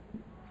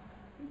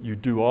 You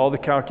do all the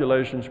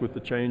calculations with the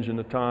change in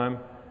the time,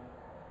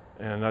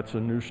 and that's a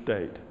new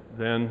state.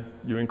 Then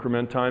you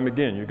increment time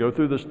again. You go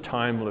through this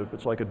time loop.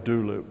 It's like a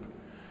do loop.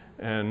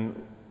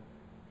 And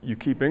you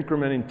keep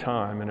incrementing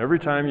time, and every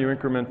time you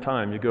increment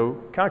time, you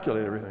go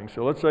calculate everything.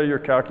 So let's say you're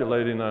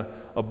calculating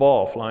a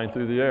ball flying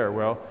through the air.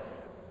 Well,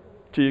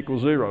 t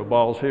equals 0,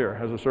 ball's here,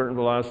 has a certain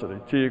velocity.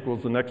 T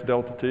equals the next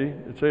delta t,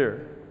 it's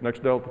here.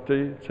 Next delta t,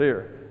 it's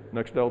here.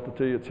 Next delta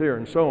t, it's here,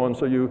 and so on.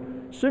 So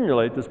you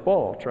simulate this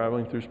ball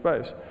traveling through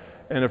space.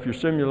 And if your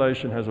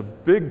simulation has a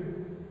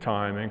big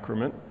time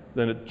increment,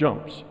 then it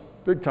jumps.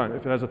 Big time.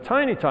 If it has a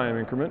tiny time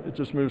increment, it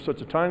just moves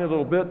such a tiny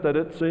little bit that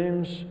it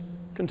seems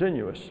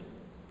continuous.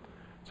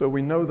 So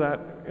we know that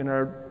in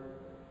our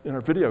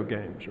video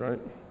games, right?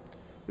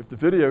 If the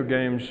video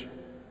games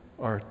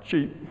are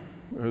cheap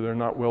or they're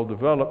not well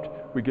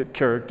developed, we get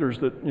characters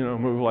that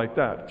move like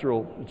that.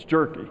 It's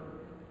jerky.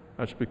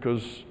 That's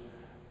because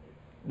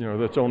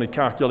that's only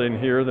calculating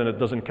here, then it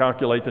doesn't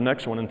calculate the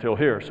next one until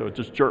here, so it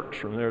just jerks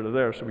from there to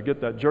there. So we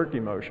get that jerky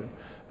motion.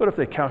 But if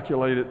they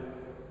calculate it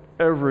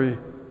every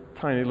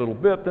tiny little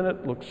bit, then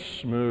it looks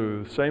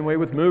smooth. Same way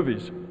with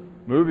movies.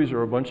 Movies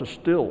are a bunch of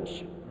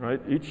stills,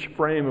 right? Each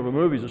frame of a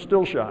movie is a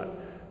still shot.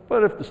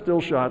 But if the still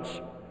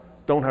shots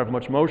don't have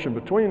much motion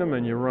between them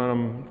and you run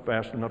them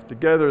fast enough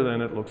together,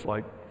 then it looks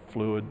like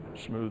fluid,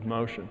 smooth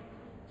motion.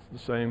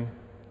 It's the same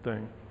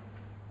thing.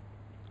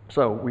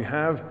 So we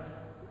have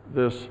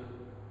this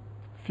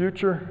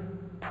future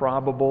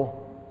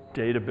probable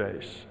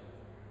database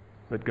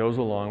that goes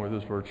along with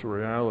this virtual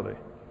reality.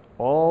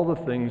 All the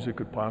things that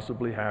could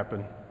possibly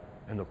happen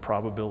and the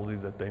probability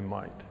that they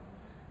might.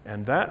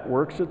 And that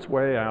works its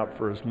way out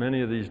for as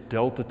many of these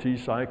delta t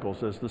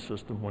cycles as the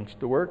system wants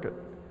to work it.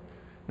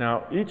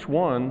 Now, each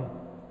one,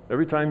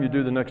 every time you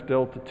do the next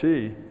delta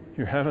t,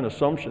 you have an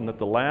assumption that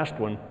the last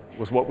one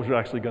was what was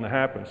actually going to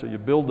happen. So you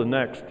build the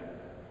next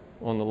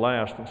on the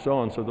last and so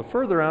on. So the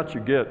further out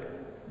you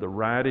get, the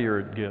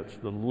rattier it gets,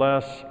 the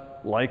less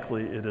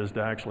likely it is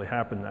to actually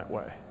happen that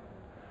way.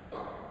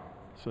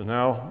 So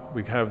now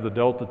we have the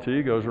delta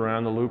t goes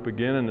around the loop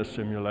again in the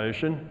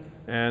simulation,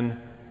 and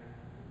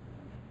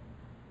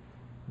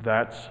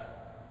that's,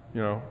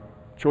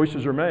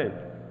 choices are made.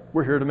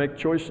 We're here to make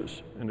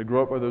choices and to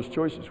grow up by those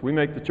choices. We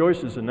make the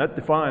choices, and that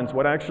defines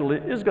what actually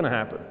is going to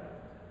happen.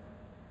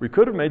 We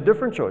could have made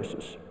different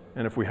choices,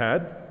 and if we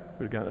had,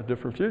 we'd have gotten a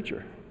different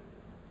future.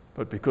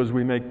 But because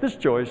we make this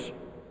choice,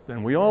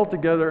 then we all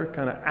together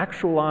kind of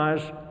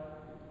actualize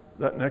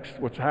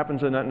that what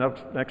happens in that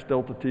next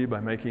delta t by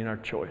making our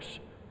choice.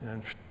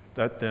 And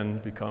that then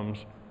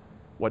becomes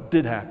what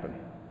did happen.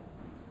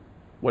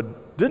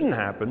 What didn't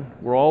happen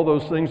were all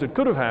those things that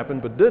could have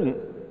happened but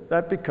didn't.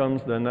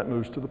 That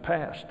moves to the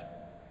past.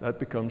 That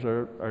becomes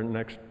our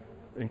next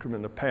increment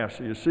in the past.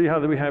 So you see how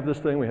we have this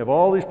thing? We have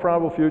all these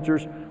probable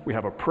futures. We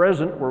have a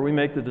present where we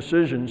make the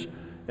decisions,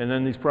 and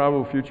then these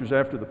probable futures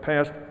after the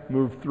past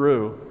move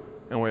through,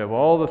 and we have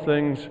all the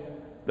things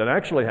that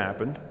actually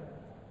happened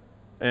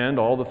and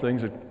all the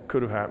things that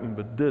could have happened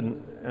but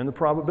didn't, and the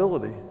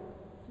probability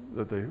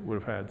that they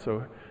would have had.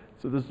 So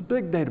this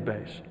big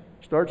database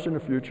starts in the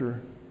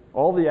future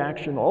All the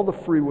action, all the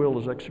free will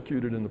is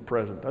executed in the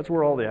present. That's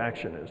where all the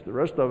action is. The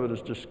rest of it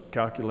is just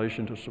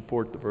calculation to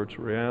support the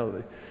virtual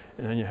reality.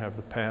 And then you have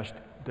the past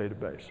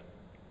database.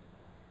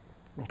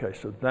 Okay,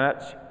 so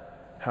that's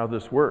how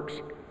this works.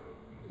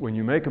 When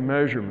you make a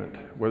measurement,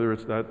 whether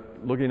it's that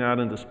looking out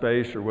into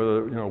space or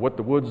whether, what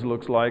the woods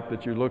looks like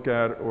that you look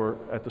at, or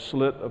at the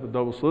slit of a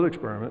double slit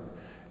experiment,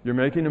 you're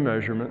making a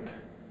measurement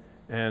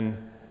and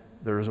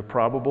there is a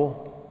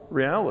probable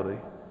reality.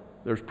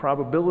 There's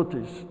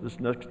probabilities, this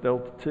next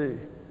delta t.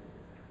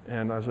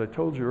 And as I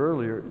told you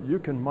earlier, you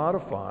can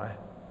modify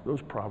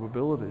those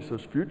probabilities.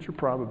 Those future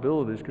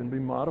probabilities can be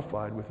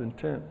modified with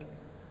intent.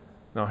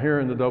 Now here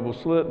in the double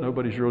slit,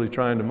 nobody's really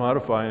trying to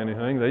modify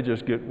anything. They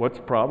just get what's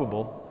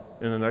probable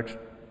in the next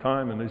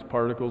time, and these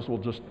particles will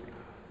just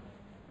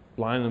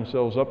line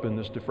themselves up in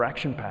this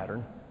diffraction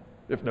pattern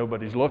if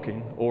nobody's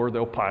looking, or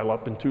they'll pile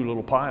up in two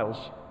little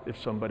piles if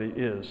somebody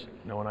is.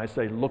 Now when I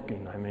say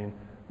looking, I mean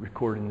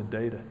recording the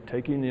data,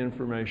 taking the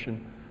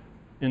information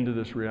into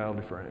this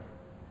reality frame.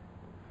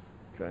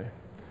 Okay,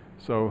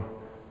 so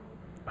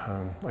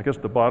I guess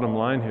the bottom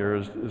line here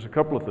is a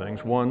couple of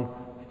things. One,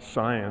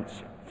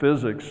 science,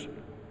 physics,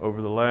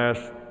 over the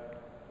last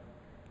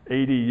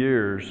 80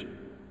 years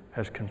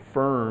has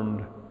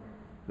confirmed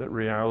that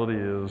reality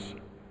is,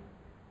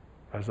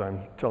 as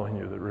I'm telling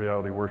you, that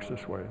reality works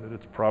this way, that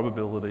it's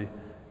probability,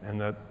 and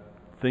that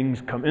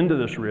things come into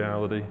this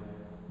reality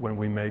when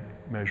we make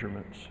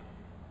measurements,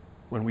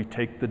 when we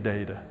take the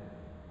data.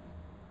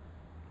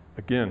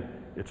 Again,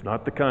 it's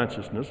not the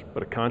consciousness,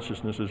 but a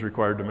consciousness is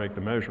required to make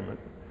the measurement.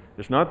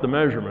 It's not the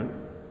measurement,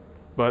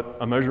 but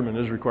a measurement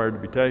is required to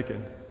be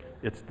taken.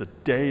 It's the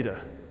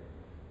data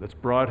that's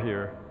brought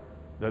here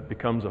that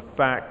becomes a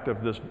fact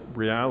of this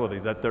reality,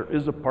 that there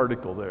is a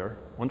particle there.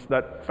 Once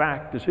that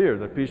fact is here,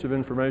 that piece of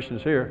information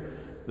is here,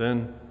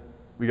 then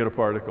we get a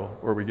particle,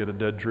 or we get a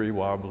dead tree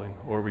wobbling,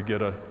 or we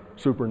get a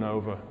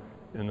supernova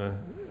in the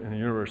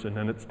universe, and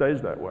then it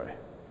stays that way.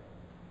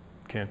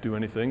 Can't do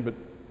anything but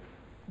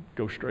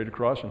go straight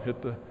across and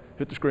hit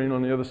the screen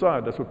on the other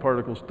side. That's what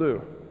particles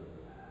do.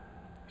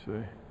 See?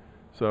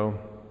 So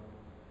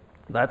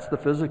that's the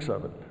physics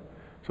of it.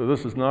 So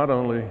this is not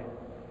only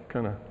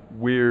kind of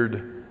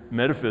weird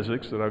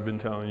metaphysics that I've been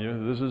telling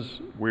you, this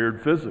is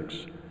weird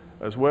physics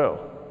as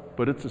well.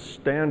 But it's a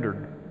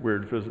standard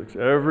weird physics.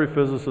 Every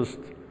physicist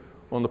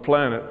on the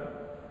planet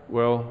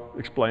will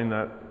explain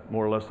that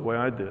more or less the way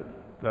I did.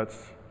 That's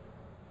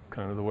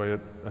kind of the way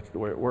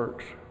it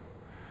works.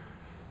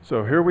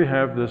 So here we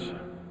have this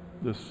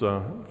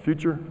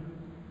future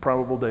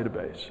probable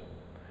database.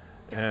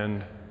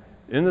 And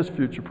in this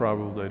future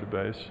probable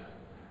database,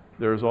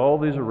 there's all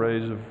these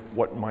arrays of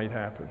what might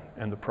happen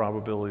and the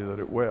probability that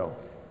it will.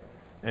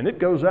 And it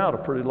goes out a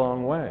pretty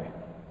long way.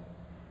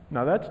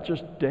 Now that's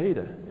just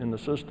data in the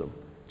system,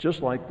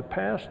 just like the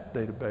past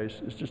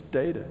database is just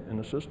data in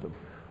the system.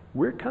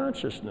 We're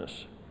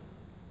consciousness.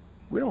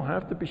 We don't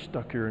have to be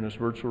stuck here in this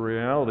virtual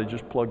reality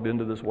just plugged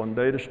into this one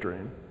data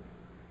stream.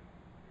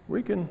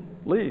 We can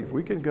leave.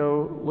 We can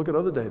go look at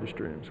other data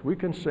streams. We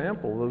can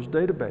sample those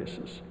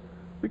databases.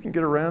 We can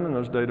get around in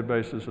those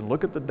databases and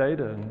look at the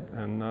data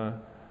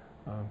and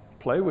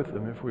play with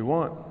them if we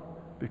want,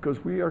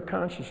 because we are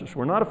consciousness.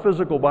 We're not a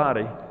physical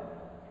body,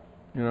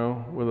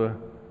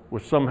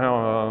 with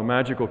somehow a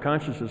magical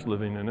consciousness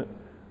living in it.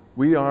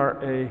 We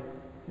are a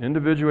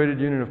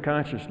individuated unit of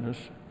consciousness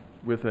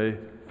with a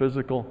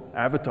physical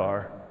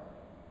avatar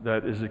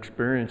that is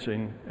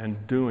experiencing and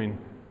doing,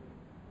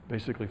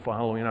 basically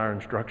following our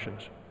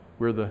instructions.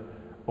 We're the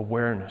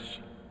awareness.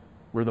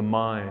 We're the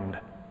mind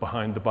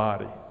behind the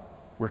body.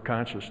 We're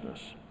consciousness.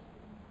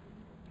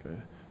 Okay?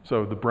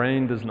 So the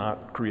brain does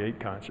not create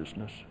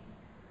consciousness.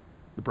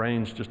 The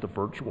brain's just a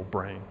virtual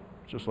brain,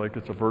 just like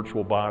it's a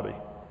virtual body.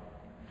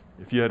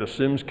 If you had a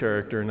Sims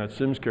character and that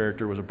Sims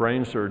character was a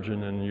brain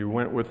surgeon and you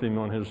went with him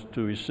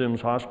to his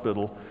Sims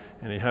hospital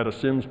and he had a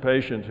Sims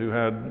patient who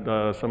had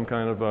some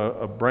kind of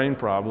a brain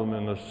problem,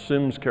 and the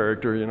Sims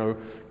character,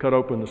 cut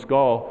open the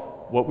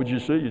skull, what would you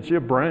see? You'd see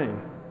a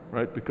brain,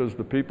 right? Because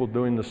the people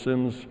doing the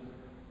Sims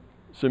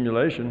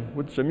simulation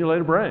would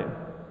simulate a brain.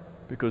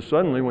 Because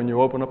suddenly when you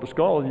open up a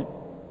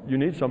skull, you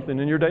need something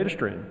in your data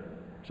stream.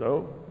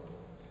 So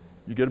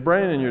you get a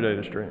brain in your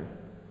data stream.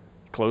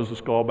 Close the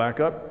skull back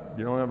up,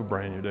 you don't have a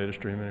brain in your data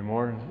stream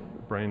anymore.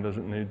 The brain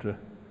doesn't need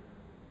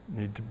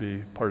to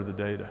be part of the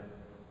data.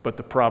 But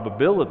the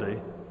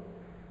probability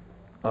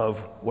of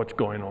what's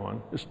going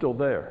on is still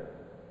there.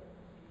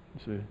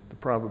 You see, the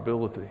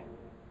probability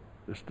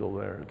is still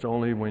there. It's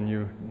only when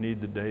you need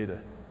the data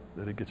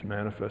that it gets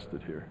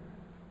manifested here.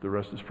 The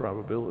rest is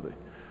probability.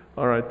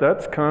 All right,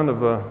 that's kind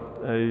of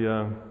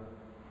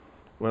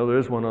well,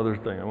 there's one other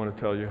thing I want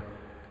to tell you.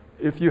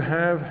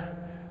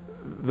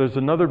 There's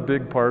another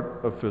big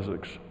part of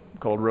physics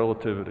called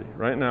relativity.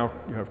 Right now,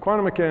 you have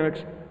quantum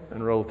mechanics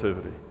and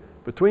relativity.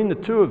 Between the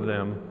two of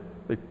them,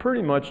 they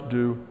pretty much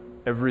do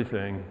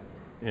everything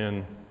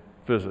in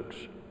physics.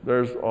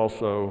 There's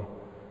also,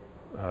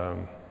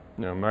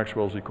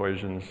 Maxwell's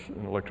equations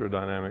in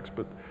electrodynamics,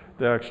 but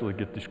they actually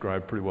get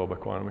described pretty well by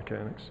quantum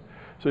mechanics.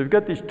 So you've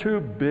got these two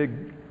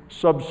big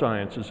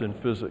sub-sciences in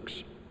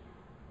physics.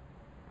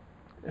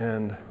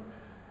 And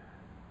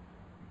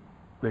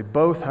they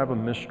both have a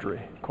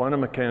mystery.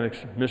 Quantum mechanics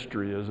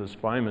mystery is, as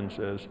Feynman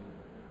says,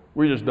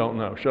 we just don't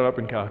know. Shut up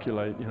and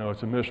calculate, you know,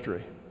 it's a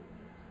mystery.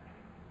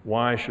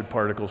 Why should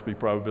particles be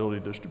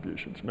probability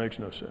distributions? Makes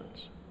no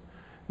sense.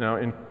 Now,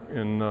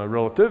 in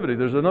relativity,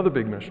 there's another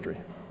big mystery.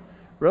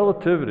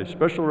 Relativity,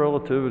 special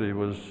relativity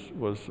was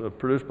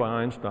produced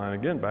by Einstein,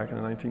 again, back in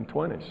the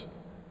 1920s.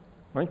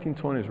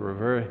 1920s were a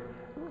very,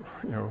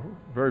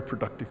 very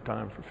productive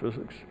time for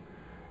physics.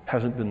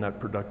 Hasn't been that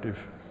productive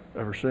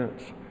ever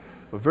since.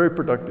 A very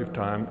productive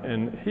time,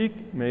 and he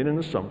made an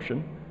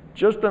assumption,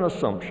 just an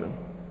assumption,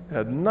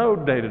 had no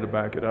data to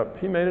back it up.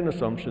 He made an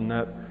assumption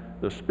that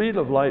the speed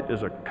of light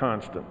is a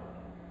constant.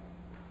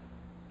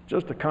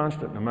 Just a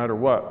constant, no matter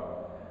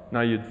what.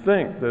 Now, you'd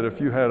think that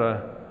if you had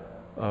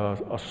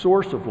a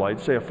source of light,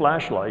 say a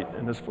flashlight,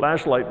 and this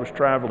flashlight was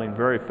traveling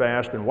very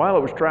fast, and while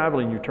it was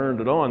traveling, you turned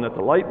it on, that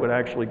the light would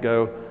actually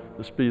go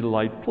the speed of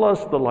light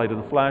plus the light of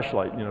the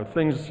flashlight. You know,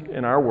 things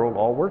in our world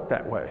all work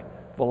that way.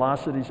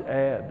 Velocities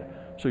add.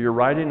 So you're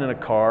riding in a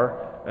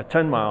car at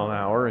 10 miles an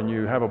hour, and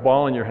you have a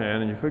ball in your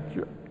hand, and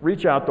you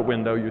reach out the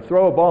window, you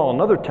throw a ball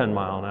another 10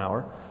 miles an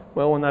hour.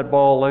 Well, when that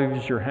ball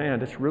leaves your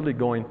hand, it's really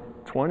going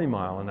 20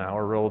 miles an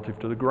hour relative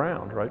to the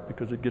ground, right?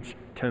 Because it gets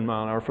 10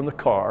 miles an hour from the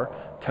car,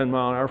 10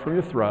 miles an hour from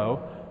your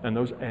throw, and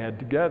those add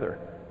together.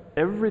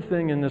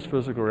 Everything in this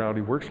physical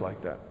reality works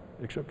like that,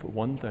 except for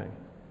one thing,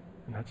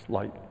 and that's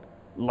light.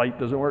 Light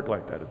doesn't work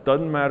like that. It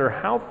doesn't matter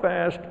how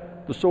fast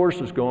the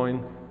source is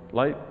going,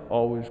 light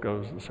always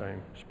goes the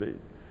same speed.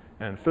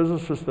 And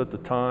physicists at the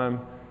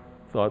time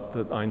thought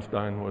that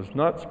Einstein was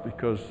nuts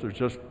because there's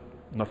just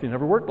nothing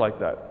ever worked like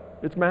that.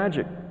 It's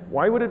magic.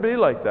 Why would it be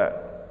like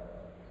that?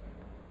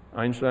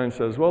 Einstein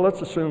says, well,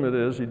 let's assume it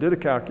is. He did a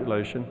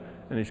calculation,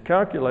 and his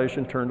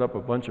calculation turned up a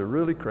bunch of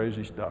really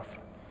crazy stuff.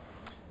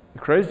 The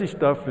crazy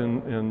stuff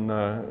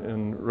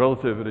in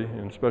relativity,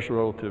 in special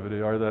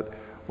relativity, are that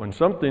when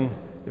something,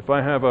 if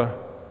I have I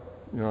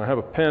have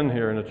a pen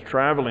here and it's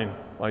traveling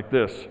like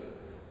this,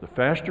 the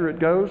faster it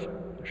goes,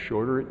 the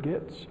shorter it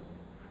gets.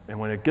 And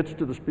when it gets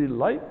to the speed of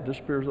light, it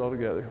disappears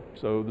altogether.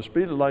 So the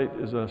speed of light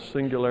is a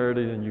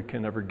singularity and you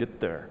can never get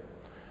there.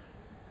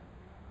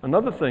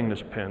 Another thing,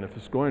 this pen, if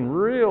it's going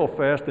real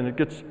fast and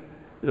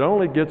it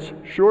only gets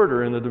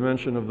shorter in the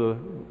dimension of the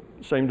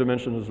same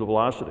dimension as the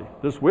velocity.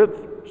 This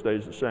width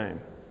stays the same.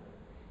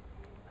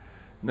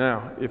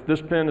 Now, if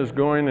this pen is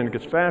going and it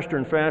gets faster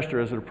and faster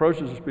as it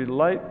approaches the speed of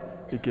light,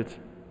 it gets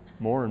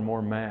more and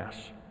more mass.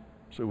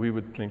 So we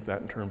would think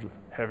that in terms of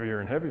heavier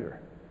and heavier,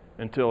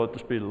 until at the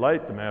speed of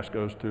light, the mass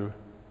goes to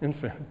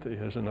infinity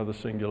as another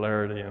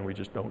singularity, and we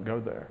just don't go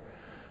there.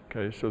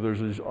 Okay, so there's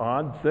these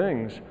odd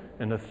things.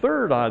 And the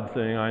third odd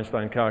thing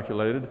Einstein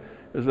calculated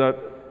is that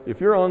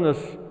if you're on this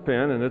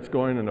pen and it's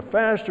going, and the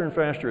faster and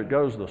faster it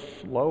goes, the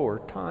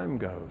slower time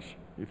goes.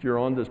 If you're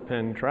on this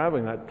pen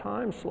traveling, that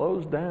time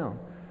slows down.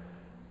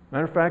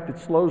 Matter of fact, it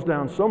slows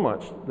down so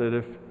much that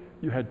if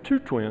you had two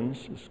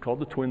twins, it's called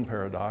the twin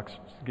paradox,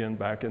 again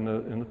back in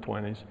the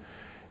 20s.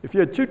 If you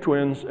had two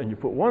twins and you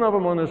put one of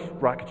them on this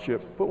rocket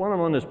ship, put one of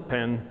them on this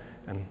pen,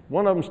 and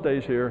one of them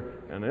stays here,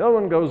 and the other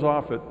one goes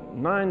off at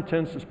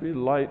 9/10 the speed of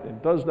light,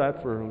 and does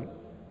that for,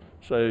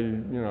 say,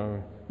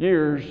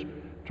 years,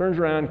 turns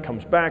around,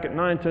 comes back at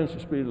 9/10 the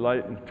speed of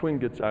light, and the twin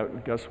gets out,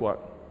 and guess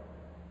what?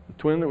 The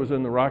twin that was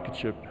in the rocket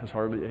ship has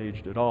hardly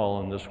aged at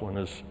all, and this one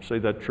is, say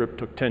that trip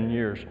took 10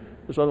 years.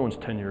 This other one's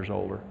 10 years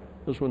older.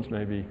 This one's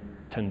maybe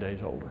 10 days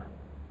older.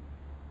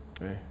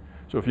 Okay?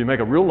 So if you make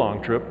a real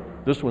long trip,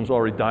 this one's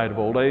already died of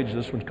old age,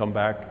 this one's come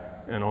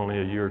back and only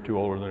a year or two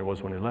older than it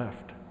was when he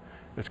left.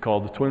 It's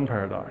called the twin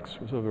paradox.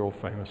 It was a real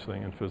famous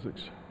thing in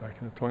physics back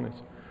in the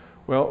 20s.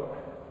 Well,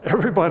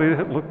 everybody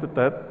that looked at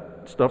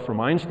that stuff from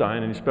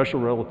Einstein and his special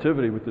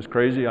relativity with this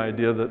crazy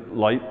idea that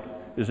light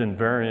is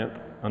invariant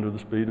under the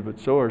speed of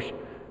its source,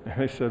 and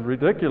they said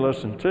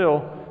ridiculous,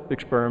 until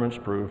experiments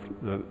proved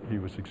that he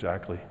was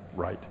exactly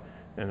right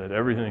and that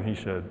everything he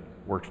said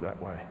works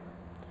that way.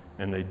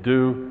 And they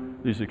do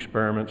these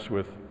experiments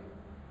with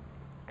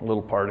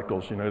little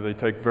particles. They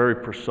take very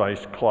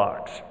precise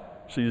clocks,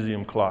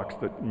 cesium clocks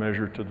that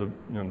measure to the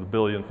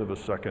billionth of a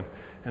second,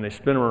 and they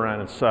spin them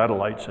around in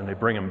satellites, and they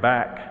bring them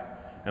back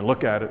and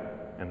look at it,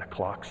 and the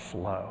clock's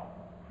slow.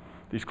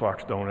 These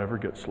clocks don't ever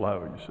get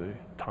slow, you see.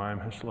 Time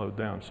has slowed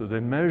down. So they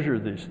measure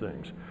these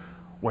things.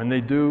 When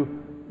they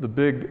do the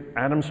big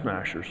atom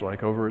smashers,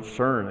 like over at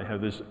CERN, they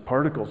have these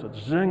particles that's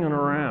zinging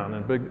around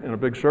in a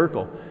big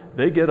circle.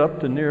 They get up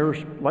to near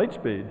light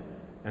speed.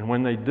 And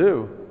when they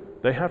do,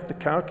 they have to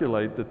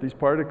calculate that these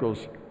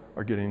particles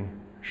are getting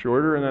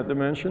shorter in that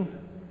dimension,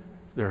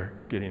 they're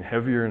getting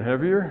heavier and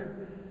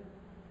heavier,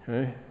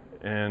 okay?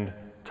 And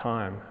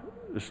time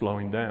is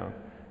slowing down.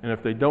 And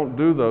if they don't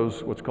do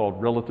those, what's called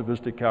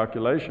relativistic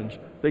calculations,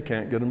 they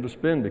can't get them to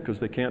spin because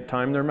they can't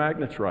time their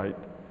magnets right.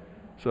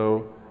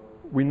 So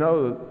we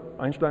know that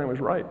Einstein was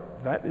right.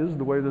 That is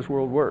the way this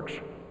world works.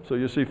 So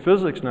you see,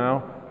 physics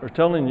now are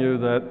telling you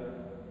that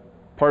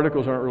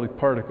particles aren't really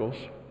particles.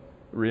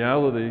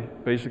 reality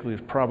basically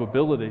is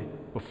probability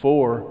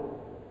before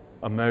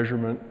a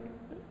measurement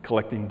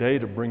collecting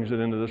data brings it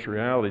into this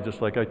reality,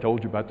 just like I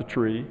told you about the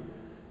tree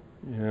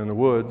in the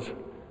woods.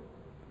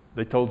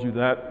 They told you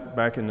that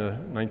back in the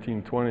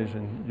 1920s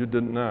and you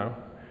didn't know.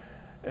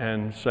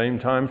 And same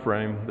time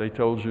frame, they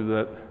told you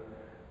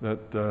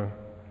that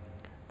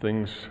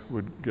things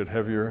would get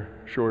heavier,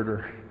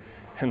 shorter,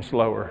 and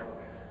slower,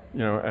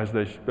 as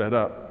they sped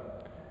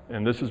up.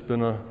 And this has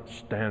been a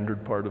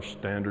standard part of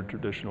standard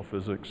traditional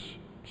physics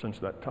since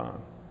that time.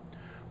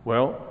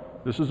 Well,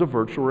 this is a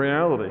virtual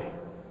reality.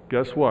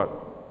 Guess what?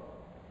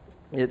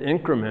 It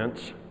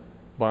increments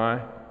by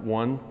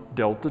 1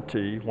 delta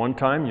t, 1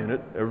 time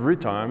unit, every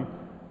time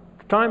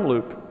the time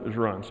loop is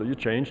run. So you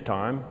change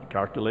time,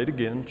 calculate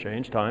again,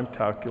 change time,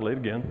 calculate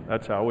again.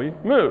 That's how we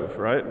move,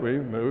 right? We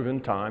move in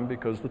time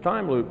because the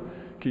time loop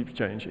keeps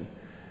changing.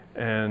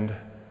 And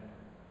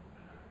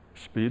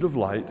speed of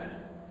light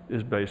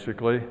is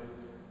basically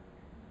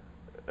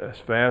as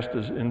fast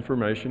as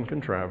information can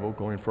travel,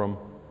 going from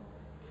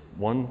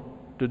one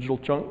digital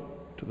chunk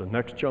to the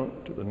next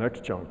chunk to the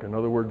next chunk. In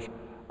other words,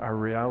 our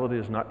reality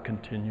is not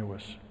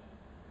continuous.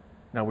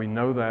 Now we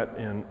know that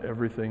in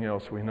everything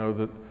else. We know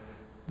that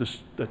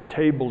the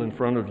table in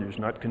front of you is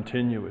not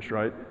continuous,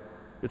 right?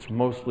 It's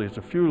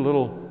a few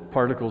little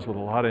particles with a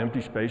lot of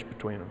empty space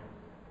between them.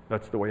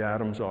 That's the way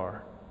atoms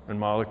are, and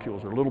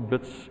molecules are little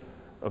bits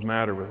of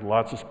matter with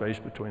lots of space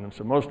between them.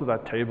 So most of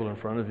that table in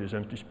front of you is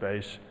empty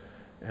space,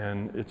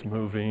 and it's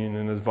moving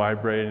and it's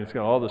vibrating. It's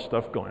got all this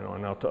stuff going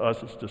on. Now to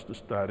us, it's just a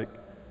static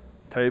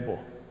table.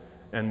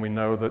 And we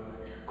know that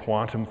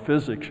quantum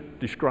physics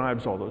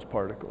describes all those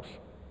particles.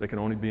 They can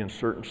only be in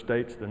certain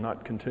states. They're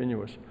not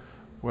continuous.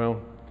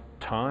 Well,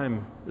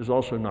 time is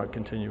also not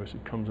continuous.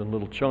 It comes in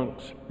little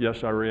chunks.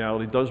 Yes, our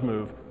reality does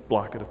move a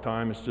block at a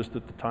time. It's just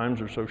that the times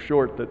are so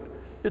short that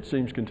it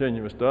seems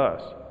continuous to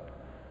us.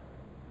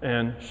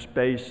 And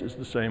space is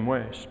the same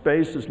way.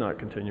 Space is not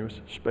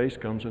continuous. Space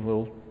comes in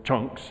little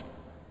chunks.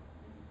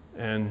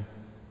 And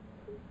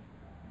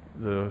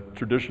the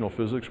traditional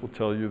physics will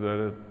tell you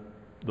that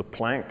the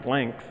Planck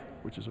length,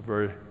 which is a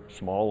very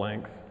small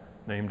length,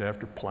 named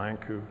after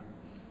Planck, who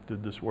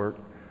did this work,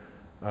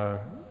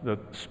 that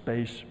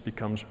space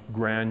becomes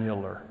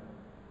granular.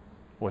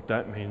 What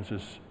that means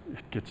is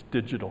it gets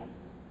digital.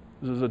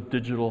 This is a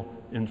digital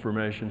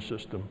information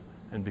system.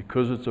 And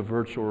because it's a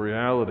virtual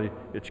reality,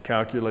 it's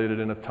calculated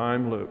in a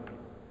time loop.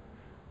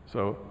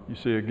 So you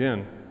see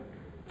again,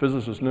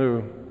 physicists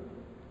knew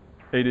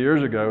 80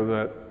 years ago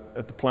that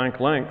at the Planck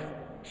length,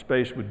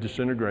 space would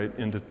disintegrate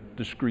into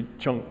discrete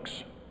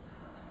chunks.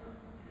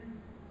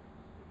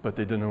 But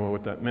they didn't know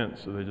what that meant,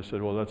 so they just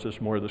said, well, that's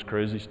just more of this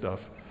crazy stuff.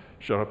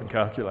 Shut up and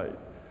calculate.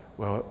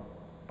 Well,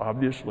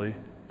 obviously,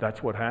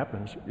 that's what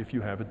happens if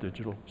you have a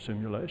digital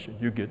simulation.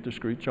 You get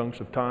discrete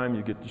chunks of time,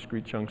 you get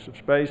discrete chunks of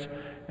space,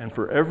 and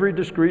for every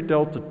discrete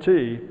delta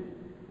t,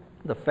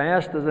 the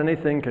fastest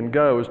anything can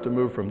go is to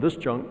move from this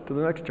chunk to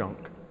the next chunk.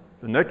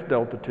 The next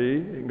delta t,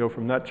 you can go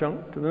from that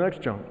chunk to the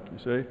next chunk, you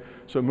see?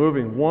 So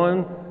moving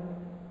one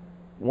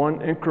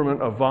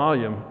increment of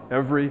volume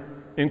every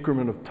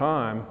increment of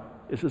time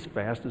is as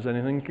fast as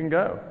anything can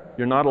go.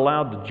 You're not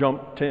allowed to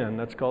jump 10,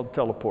 that's called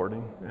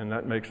teleporting, and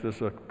that makes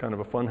this a kind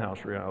of a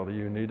funhouse reality.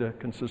 You need a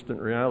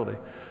consistent reality.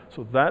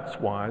 So that's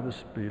why the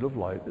speed of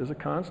light is a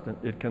constant.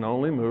 It can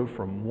only move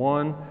from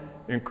one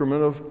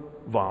increment of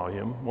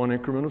volume, one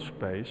increment of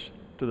space,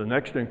 to the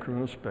next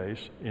increment of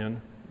space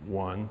in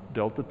 1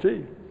 delta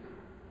t.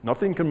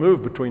 Nothing can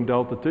move between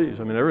delta t's.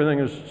 I mean, everything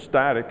is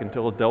static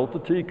until a delta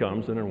t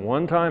comes, and in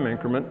 1 time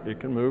increment, it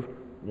can move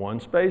 1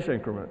 space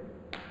increment.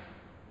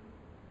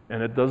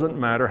 And it doesn't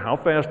matter how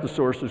fast the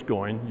source is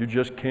going, you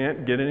just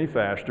can't get any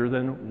faster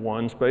than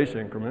 1 space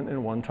increment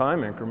in 1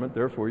 time increment,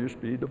 therefore your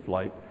speed of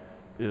light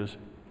is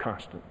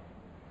constant.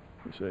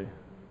 You see,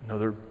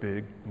 another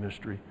big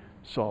mystery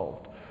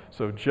solved.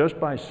 So just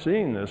by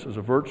seeing this as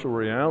a virtual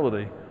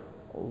reality,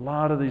 a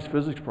lot of these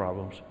physics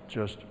problems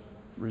just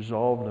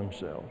resolve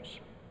themselves.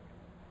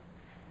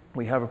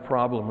 We have a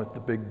problem with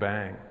the Big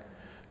Bang.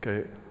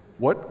 Okay,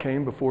 what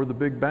came before the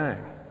Big Bang?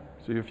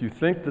 See, if you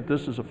think that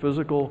this is a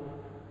physical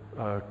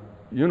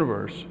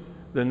universe,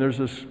 then there's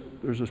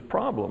this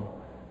problem.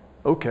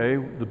 Okay,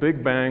 the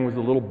Big Bang was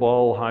a little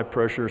ball, high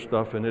pressure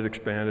stuff, and it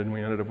expanded, and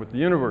we ended up with the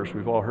universe.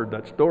 We've all heard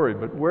that story,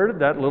 but where did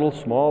that little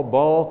small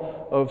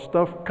ball of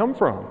stuff come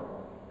from?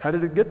 How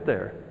did it get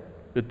there?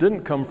 It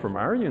didn't come from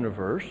our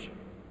universe,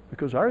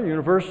 because our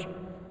universe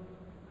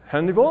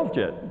hadn't evolved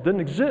yet. It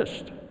didn't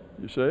exist,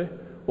 you see?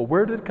 Well,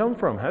 where did it come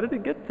from? How did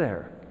it get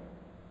there?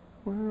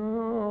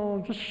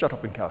 Well, just shut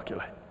up and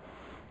calculate.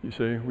 You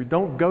see, we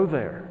don't go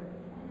there.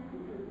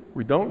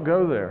 We don't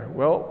go there.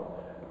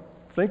 Well,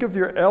 think of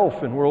your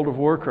elf in World of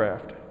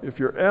Warcraft. If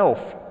your elf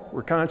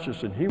were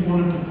conscious and he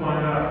wanted to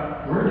find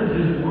out where did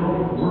his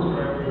World of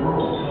Warcraft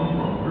world come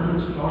from, where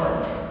did it start,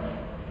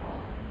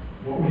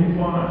 what would he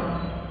find?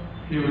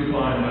 He would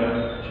find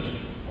that just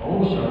all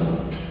of a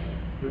sudden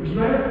it was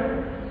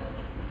there.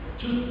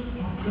 Just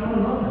popped down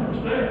and on, it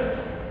was there.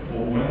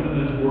 Well, when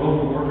did his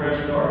World of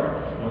Warcraft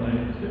start? when they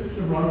hit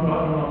the run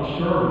button on the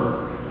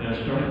server and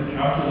started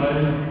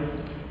calculating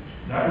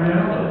that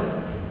reality.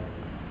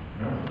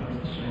 Well, that's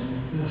the same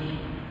with this.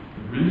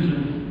 The reason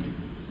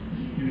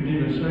you can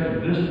even say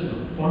this is the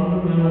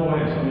fundamental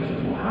way. Somebody says,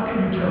 well, how can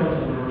you tell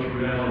it's a virtual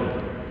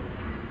reality?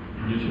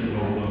 And you say,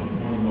 well,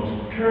 one of the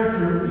most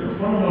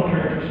fundamental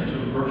characteristics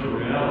of virtual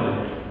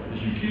reality is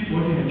you keep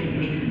looking at your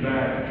history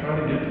back and try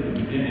to get to the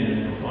beginning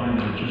and you'll find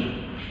that it just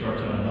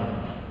starts out of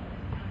nothing.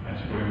 That's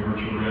the way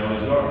virtual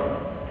realities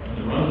are. When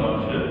the run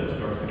button's hit, it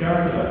starts to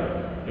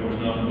calculate. There was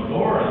nothing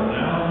before, and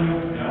now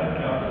you've got it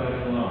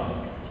calculated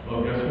along. Well,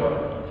 guess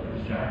what?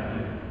 It's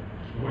exactly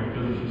the way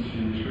physicists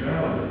see this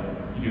reality.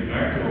 You get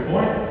back to a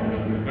point,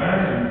 there's a Big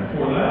Bang, and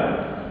before that,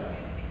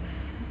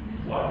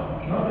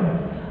 what? Nothing.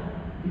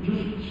 We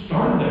just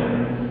started there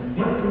and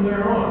went from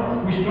there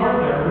on. If we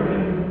start there,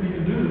 we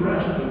can do the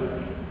rest,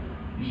 but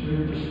you see,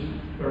 we just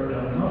started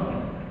out of nothing.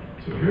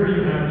 So here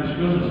you have these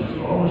physicists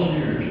all these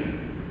years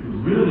who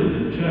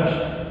really detest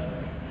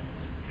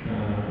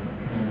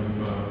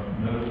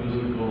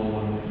metaphysical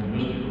and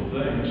mystical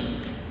things,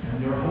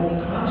 and their whole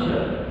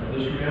concept of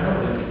this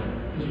reality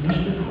is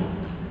mystical.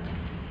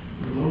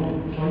 The little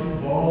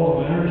tight ball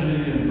of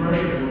energy and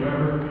pressure,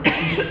 whatever,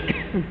 just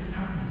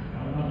happens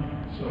out of nothing.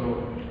 So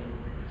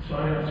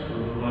science for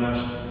the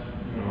last,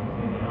 I don't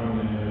know how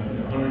many,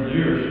 100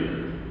 years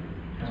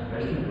has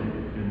basically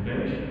been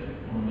based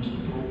on a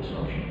mystical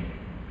assumption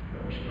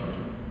that we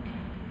started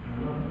out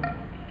of nothing.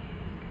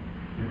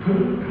 It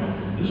couldn't come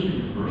from this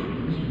universe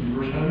because this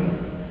universe hadn't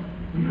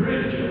been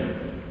created yet.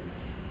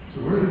 So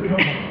where did it come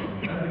from?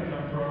 It had to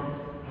come from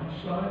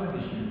outside of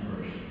this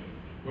universe.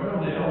 Well,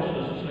 the else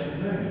does the same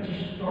thing. It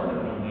just started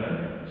one day,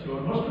 so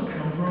it must have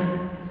come from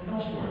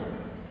elsewhere.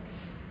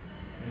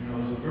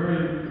 There's a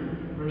very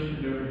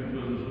significant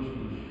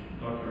physicist,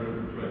 Dr.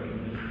 Edward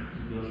Fredkin.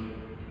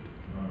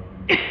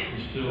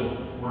 He's still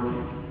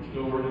working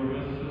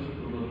physicist,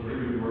 still does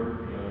very good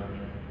work.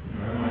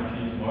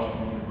 MIT,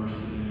 Boston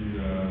University.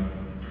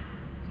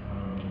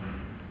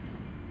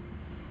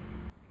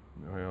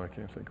 Well, I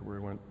can't think of where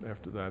he went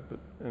after that, but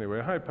anyway,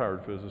 a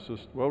high-powered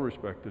physicist,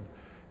 well-respected.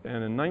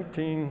 And in late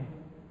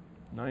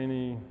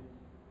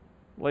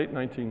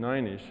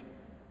 1990s,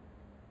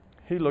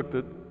 he looked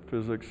at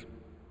physics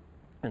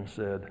and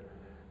said,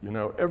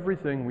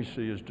 everything we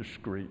see is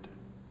discrete.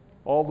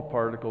 All the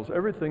particles,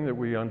 everything that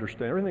we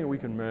understand, everything that we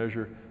can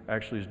measure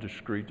actually is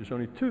discrete. There's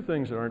only two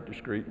things that aren't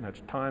discrete, and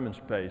that's time and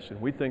space, and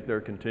we think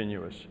they're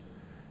continuous.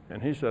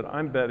 And he said,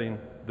 I'm betting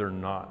they're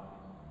not.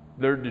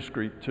 They're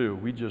discrete too.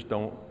 We just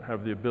don't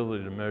have the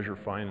ability to measure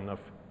fine enough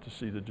to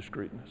see the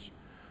discreteness.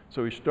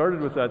 So he started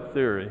with that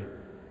theory,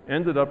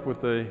 ended up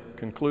with a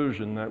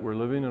conclusion that we're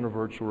living in a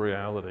virtual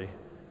reality,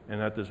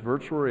 and that this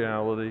virtual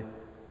reality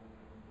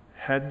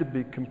had to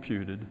be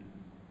computed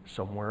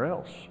somewhere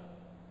else.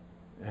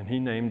 And he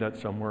named that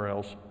somewhere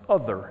else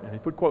other, and he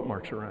put quote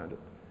marks around it.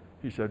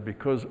 He said,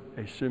 because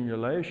a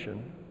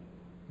simulation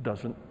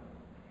doesn't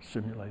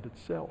simulate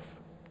itself,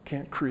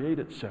 can't create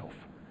itself.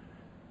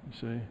 You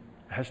see, it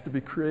has to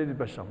be created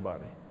by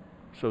somebody.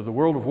 So the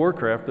World of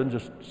Warcraft didn't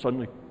just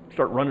suddenly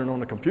start running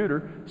on a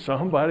computer.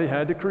 Somebody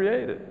had to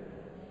create it.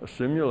 A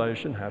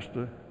simulation has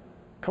to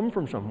come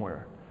from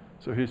somewhere.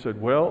 So he said,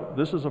 well,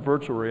 this is a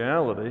virtual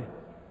reality,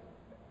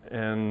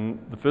 and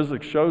the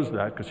physics shows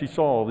that because he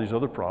saw all these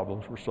other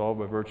problems were solved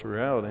by virtual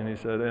reality, and he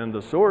said, and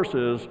the source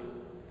is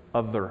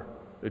other.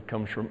 It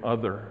comes from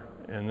other.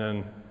 And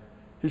then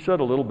he said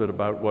a little bit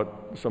about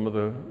what some of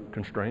the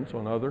constraints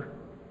on other.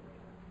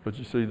 But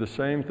you see, the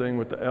same thing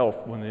with the elf.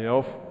 When the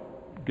elf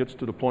gets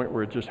to the point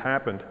where it just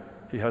happened,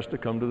 he has to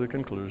come to the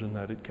conclusion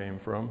that it came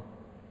from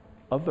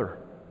other,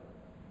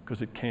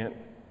 because it can't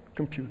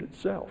compute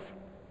itself.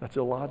 That's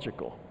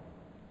illogical.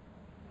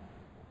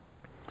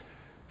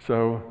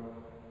 So,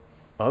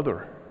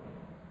 other.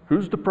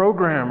 Who's the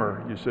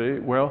programmer, you see?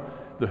 Well,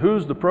 the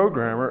who's the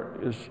programmer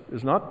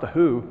is not the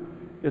who.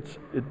 It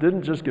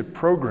didn't just get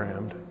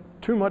programmed.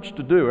 Too much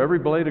to do. Every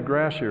blade of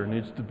grass here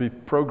needs to be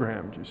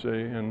programmed, you see,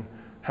 and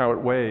how it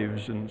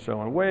waves and so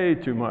on. Way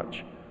too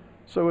much.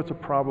 So it's a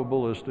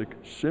probabilistic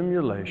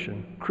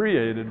simulation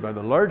created by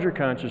the larger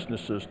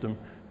consciousness system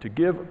to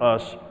give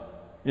us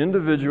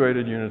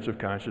individuated units of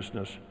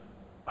consciousness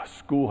a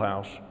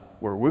schoolhouse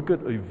where we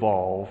could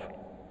evolve,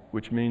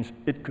 which means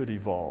it could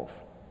evolve.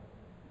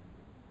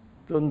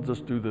 It doesn't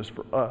just do this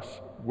for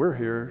us. We're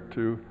here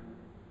to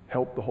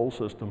help the whole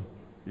system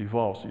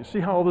evolve. So you see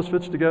how all this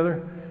fits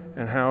together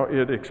and how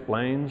it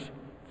explains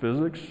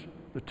physics?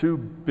 The two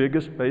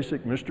biggest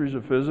basic mysteries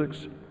of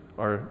physics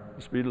are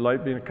the speed of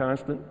light being a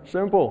constant.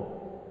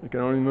 Simple. It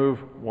can only move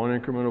one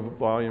increment of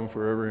volume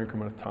for every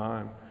increment of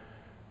time.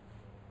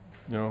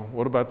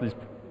 What about these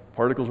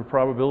particles of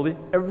probability?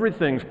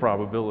 Everything's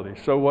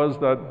probability. So was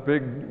that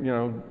big,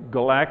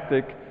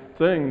 galactic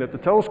thing that the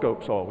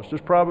telescope saw. It was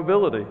just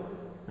probability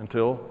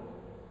until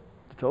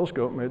the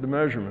telescope made the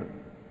measurement.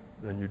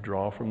 Then you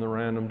draw from the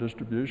random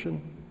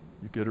distribution,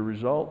 you get a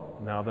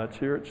result. Now that's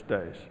here, it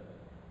stays.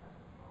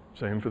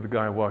 Same for the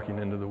guy walking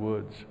into the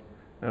woods.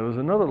 Now there's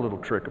another little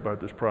trick about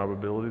this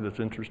probability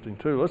that's interesting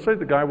too. Let's say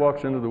the guy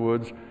walks into the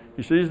woods,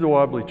 he sees the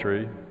wobbly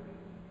tree,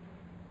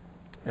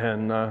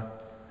 and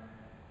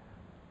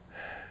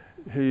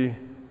he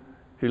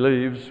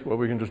leaves. Well,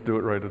 we can just do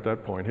it right at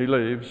that point. He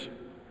leaves,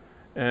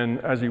 and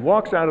as he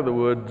walks out of the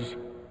woods,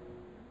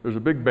 there's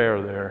a big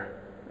bear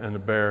there, and the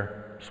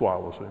bear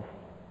swallows him.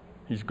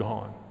 He's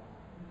gone.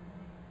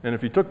 And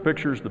if he took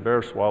pictures, the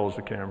bear swallows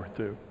the camera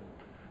too.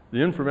 The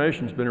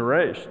information's been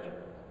erased.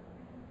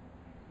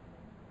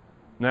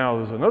 Now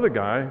there's another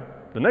guy,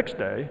 the next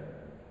day,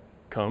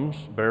 comes,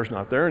 the bear's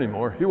not there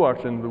anymore, he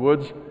walks into the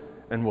woods,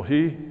 and will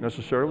he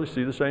necessarily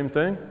see the same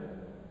thing?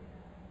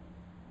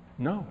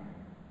 No.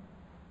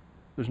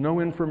 There's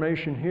no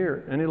information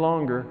here any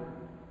longer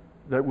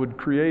that would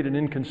create an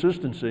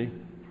inconsistency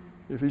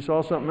if he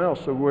saw something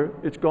else. So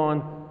it's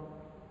gone,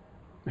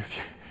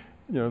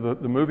 the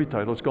movie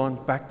title, it's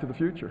gone back to the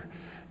future.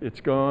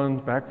 It's gone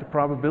back to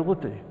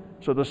probability.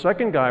 So the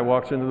second guy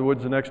walks into the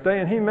woods the next day,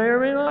 and he may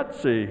or may not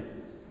see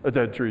a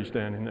dead tree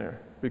standing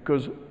there,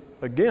 because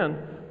again,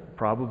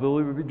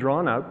 probability would be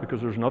drawn out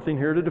because there's nothing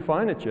here to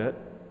define it yet,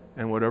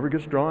 and whatever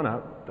gets drawn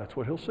out, that's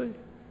what he'll see,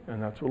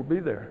 and that's what'll be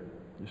there,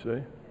 you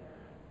see?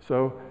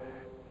 So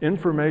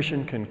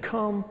information can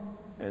come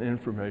and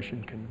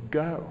information can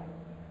go,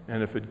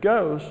 and if it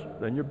goes,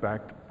 then you're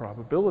back to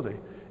probability,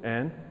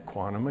 and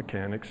quantum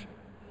mechanics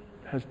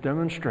has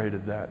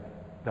demonstrated that.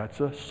 That's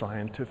a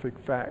scientific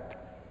fact.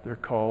 They're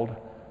called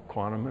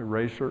quantum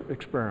eraser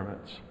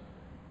experiments.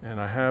 And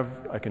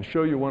I can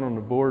show you one on the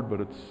board, but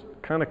it's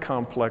kind of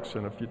complex,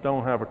 and if you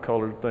don't have a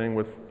colored thing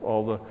with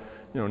all the,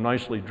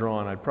 nicely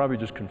drawn, I'd probably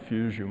just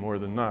confuse you more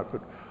than not.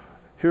 But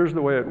here's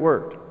the way it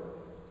worked.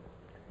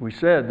 We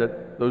said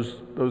that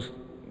those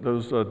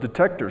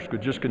detectors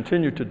could just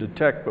continue to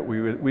detect, but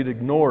we'd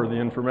ignore the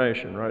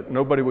information, right?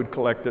 Nobody would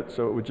collect it,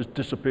 so it would just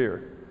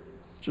disappear.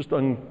 Just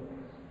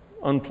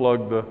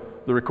unplug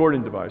the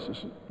recording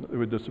devices, it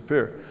would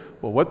disappear.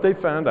 Well, what they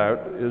found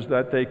out is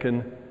that they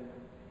can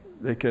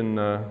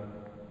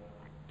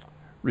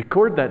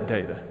record that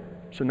data.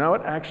 So now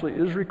it actually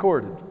is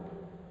recorded.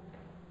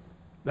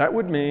 That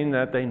would mean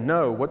that they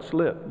know what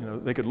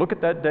slit. They could look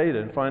at that data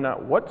and find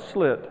out what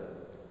slit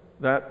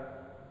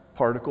that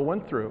particle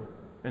went through.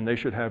 And they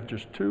should have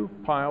just 2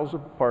 piles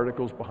of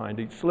particles behind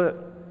each slit.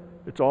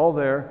 It's all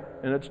there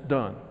and it's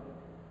done.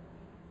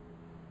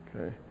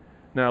 Okay.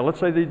 Now let's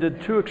say they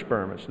did 2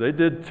 experiments. They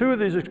did 2 of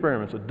these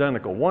experiments,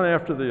 identical, one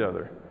after the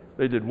other.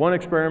 They did one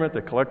experiment,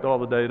 they collect all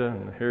the data,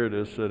 and here it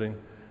is sitting,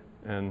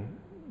 and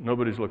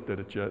nobody's looked at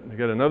it yet. And they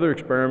get another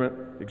experiment,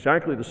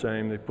 exactly the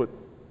same. They put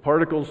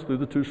particles through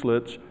the 2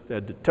 slits, they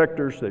had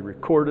detectors, they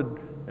recorded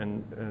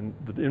and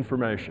the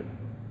information.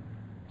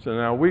 So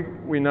now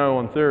we know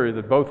in theory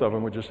that both of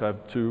them would just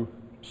have 2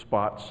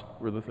 spots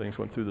where the things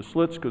went through the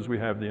slits because we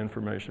have the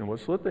information of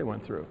what slit they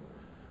went through.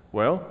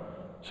 Well,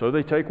 so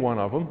they take one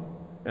of them,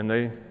 and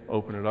they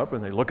open it up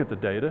and they look at the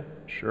data.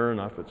 Sure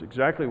enough, it's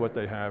exactly what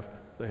they have.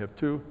 They have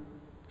 2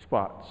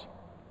 spots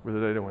where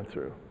the data went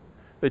through.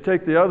 They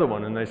take the other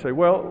one and they say,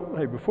 well,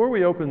 hey, before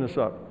we open this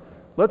up,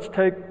 let's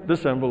take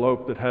this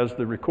envelope that has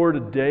the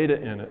recorded data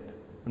in it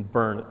and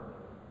burn it.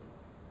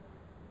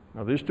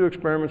 Now these 2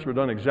 experiments were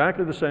done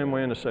exactly the same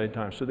way in the same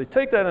time. So they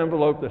take that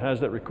envelope that has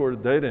that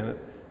recorded data in it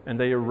and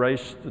they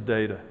erase the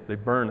data. They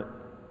burn it.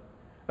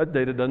 That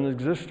data doesn't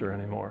exist there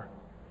anymore.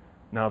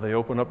 Now they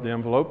open up the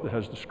envelope that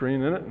has the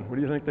screen in it, and what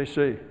do you think they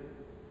see?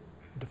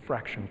 A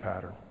diffraction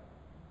pattern.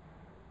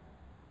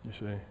 You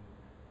see?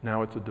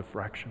 Now it's a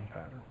diffraction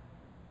pattern.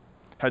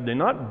 Had they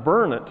not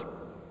burned it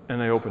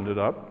and they opened it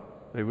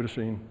up, they would have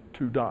seen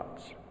 2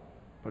 dots.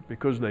 But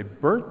because they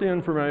burnt the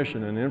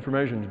information and the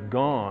information's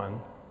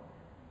gone,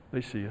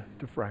 they see a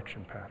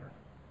diffraction pattern.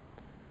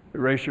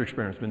 Erasure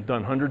experiment's been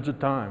done hundreds of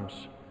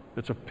times.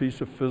 It's a piece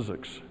of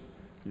physics,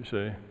 you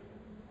see?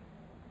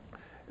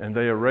 And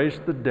they erase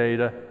the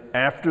data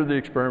after the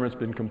experiment's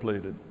been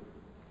completed.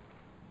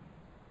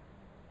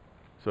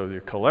 So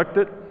you collect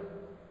it.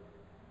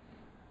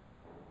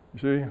 You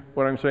see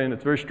what I'm saying?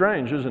 It's very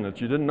strange, isn't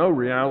it? You didn't know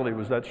reality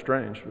was that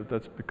strange, but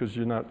that's because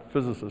you're not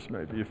physicists,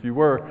 maybe. If you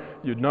were,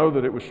 you'd know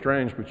that it was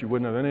strange, but you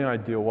wouldn't have any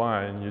idea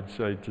why, and you'd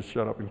say, just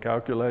shut up and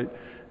calculate,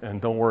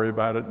 and don't worry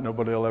about it,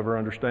 nobody will ever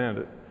understand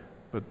it.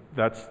 But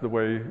that's the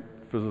way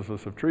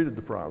physicists have treated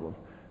the problem.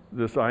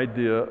 This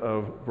idea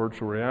of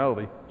virtual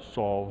reality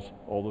solves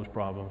all those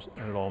problems,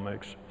 and it all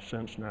makes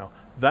sense now.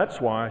 That's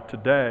why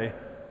today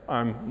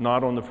I'm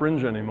not on the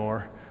fringe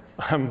anymore.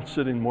 I'm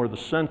sitting more the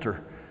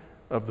center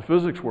of the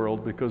physics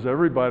world because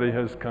everybody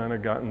has kind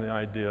of gotten the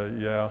idea,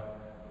 yeah,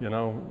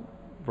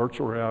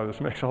 virtual reality,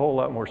 this makes a whole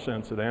lot more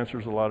sense. It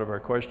answers a lot of our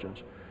questions.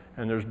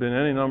 And there's been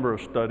any number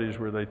of studies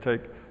where they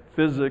take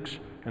physics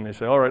and they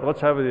say, all right,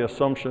 let's have the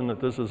assumption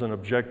that this is an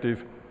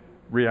objective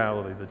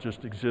reality that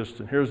just exists,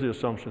 and here's the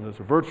assumption it's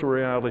a virtual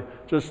reality.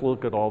 Just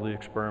look at all the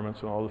experiments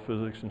and all the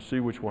physics and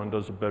see which one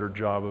does a better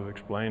job of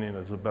explaining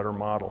it as a better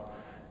model.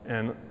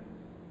 And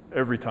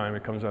every time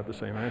it comes out the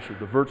same answer.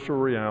 The virtual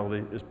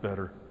reality is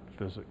better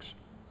physics.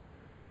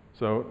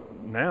 So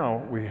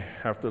now we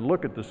have to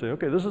look at this and say,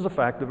 okay, this is a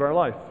fact of our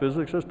life.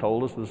 Physics has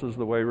told us this is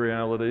the way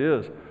reality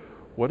is.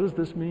 What does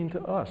this mean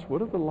to us?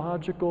 What are the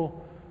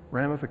logical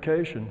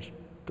ramifications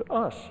to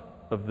us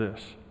of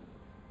this?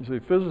 You see,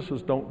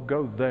 physicists don't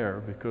go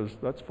there because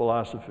that's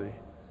philosophy,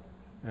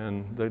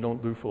 and they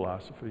don't do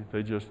philosophy.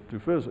 They just do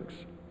physics.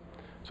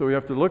 So we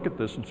have to look at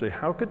this and say,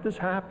 how could this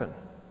happen?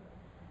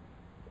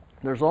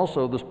 There's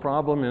also this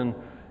problem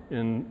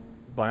in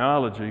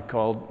biology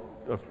called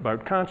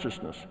about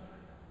consciousness.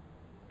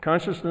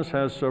 Consciousness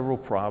has several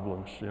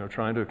problems,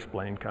 trying to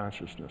explain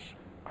consciousness.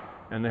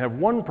 And they have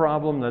one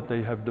problem that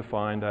they have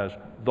defined as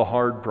the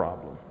hard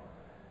problem.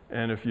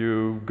 And if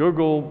you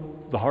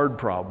Google the hard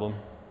problem,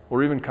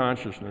 or even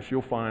consciousness,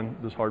 you'll find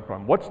this hard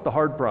problem. What's the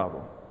hard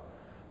problem?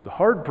 The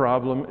hard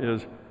problem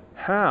is,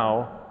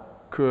 how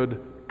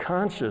could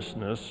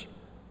consciousness,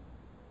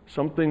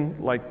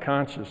 something like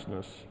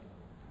consciousness,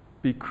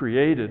 be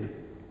created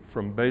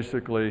from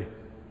basically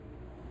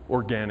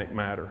organic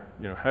matter?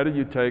 How do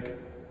you take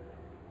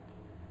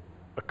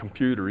a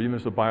computer, even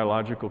as a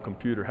biological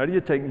computer, how do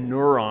you take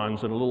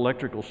neurons and little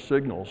electrical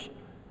signals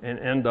and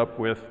end up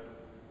with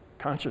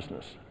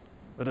consciousness,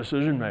 a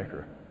decision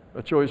maker,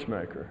 a choice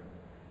maker?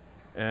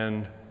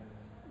 And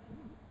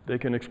they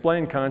can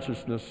explain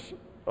consciousness,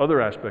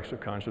 other aspects of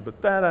consciousness,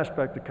 but that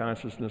aspect of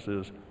consciousness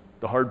is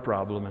the hard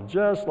problem. And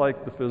just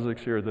like the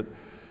physics here, that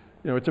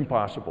it's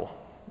impossible.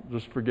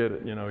 Just forget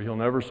it. You'll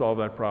never solve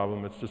that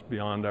problem. It's just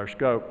beyond our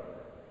scope.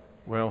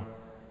 Well,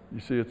 you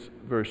see, it's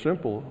very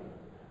simple.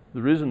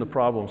 The reason the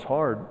problem's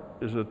hard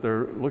is that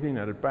they're looking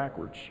at it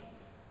backwards.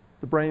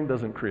 The brain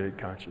doesn't create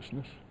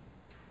consciousness.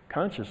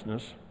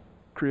 Consciousness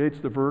creates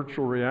the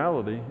virtual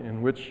reality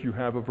in which you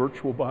have a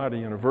virtual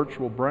body and a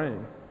virtual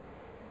brain.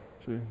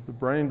 See, the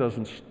brain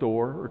doesn't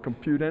store or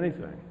compute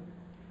anything.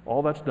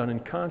 All that's done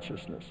in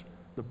consciousness.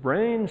 The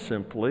brain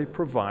simply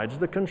provides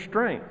the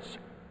constraints,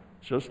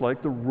 just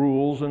like the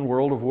rules in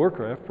World of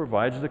Warcraft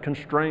provides the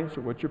constraints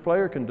of what your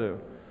player can do.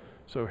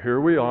 So here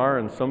we are,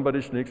 and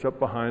somebody sneaks up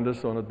behind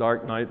us on a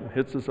dark night and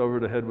hits us over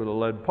the head with a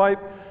lead pipe,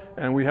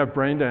 and we have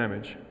brain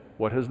damage.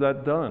 What has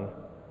that done?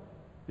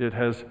 It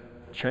has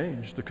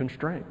changed the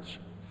constraints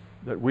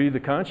that we, the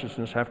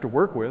consciousness, have to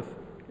work with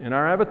in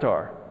our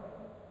avatar.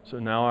 So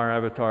now our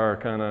avatar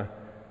kind of,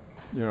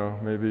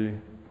 maybe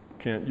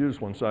can't use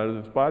one side of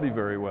its body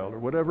very well, or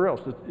whatever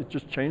else. It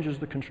just changes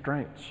the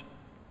constraints.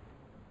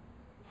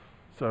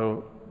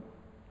 So,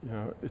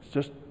 it's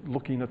just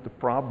looking at the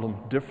problem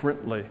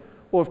differently.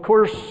 Well, of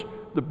course,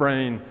 the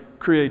brain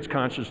creates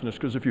consciousness,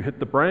 because if you hit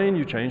the brain,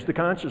 you change the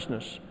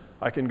consciousness.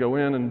 I can go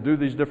in and do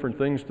these different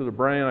things to the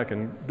brain. I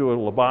can do a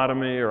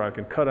lobotomy, or I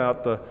can cut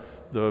out the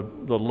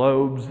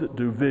lobes that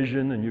do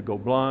vision, and you go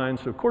blind.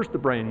 So of course the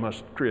brain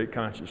must create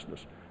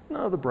consciousness.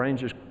 No, the brain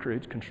just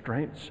creates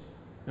constraints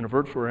in a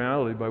virtual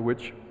reality by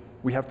which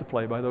we have to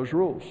play by those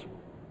rules.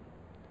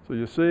 So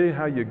you see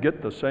how you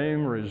get the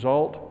same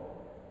result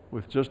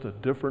with just a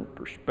different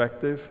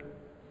perspective?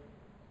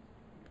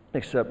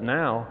 Except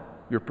now,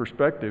 your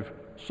perspective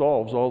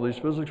solves all these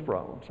physics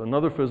problems.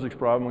 Another physics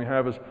problem we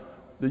have is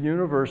the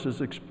universe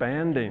is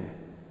expanding.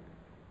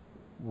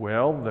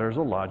 Well, there's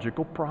a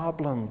logical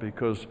problem,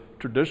 because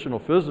traditional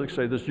physics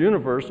say this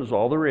universe is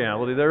all the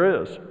reality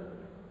there is.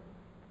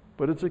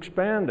 But it's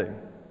expanding.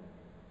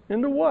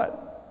 Into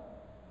what?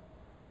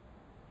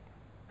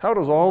 How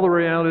does all the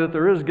reality that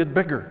there is get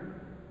bigger?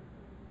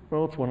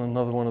 Well, it's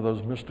another one of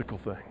those mystical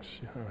things.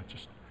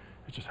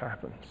 It just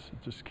happens.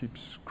 It just keeps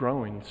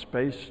growing.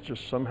 Space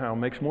just somehow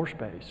makes more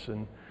space,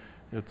 and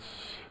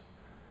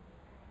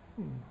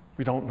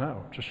we don't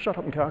know. Just shut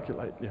up and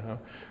calculate,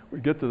 We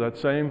get to that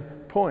same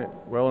point.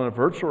 Well, in a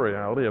virtual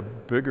reality, a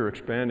bigger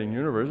expanding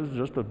universe is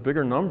just a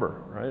bigger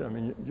number, right? I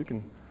mean, you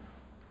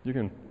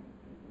can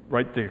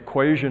write the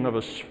equation of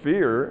a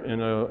sphere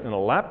in a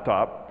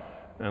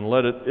laptop and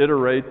let it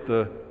iterate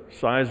the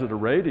size of the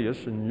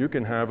radius, and you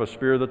can have a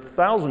sphere that's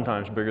 1,000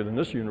 times bigger than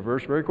this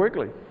universe very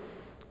quickly.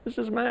 It's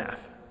just math.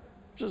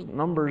 It's just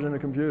numbers in a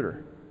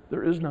computer.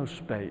 There is no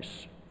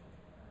space,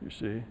 you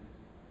see.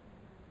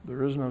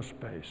 There is no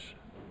space.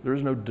 There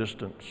is no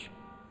distance.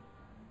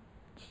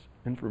 It's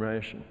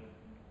information,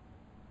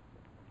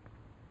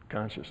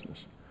 consciousness.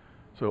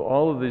 So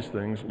all of these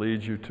things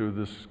lead you to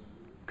this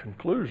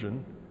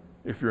conclusion,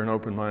 if you're an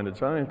open-minded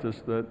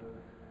scientist, that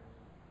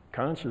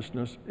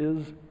consciousness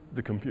is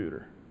the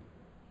computer.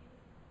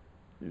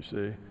 You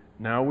see,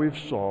 now we've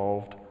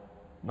solved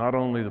not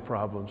only the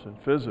problems in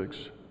physics,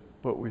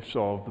 but we've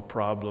solved the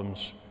problems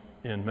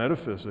in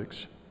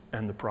metaphysics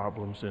and the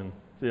problems in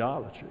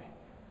theology.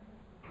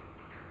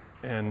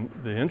 And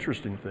the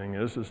interesting thing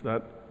is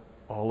that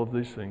all of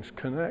these things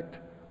connect.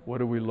 What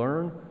do we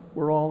learn?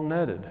 We're all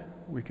netted.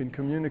 We can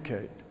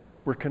communicate.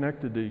 We're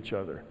connected to each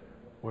other.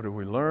 What do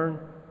we learn?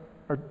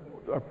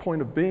 Our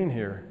point of being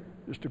here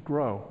is to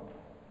grow,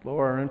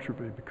 lower our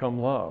entropy, become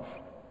love.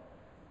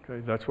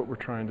 Okay, that's what we're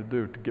trying to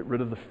do, to get rid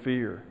of the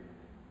fear,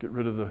 get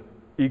rid of the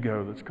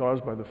ego that's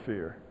caused by the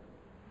fear.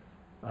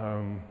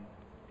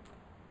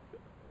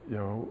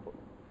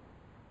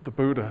 The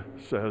Buddha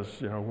says,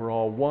 we're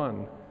all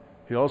one.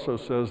 he also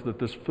says that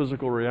this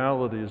physical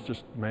reality is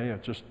just made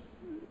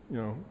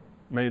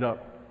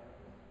up.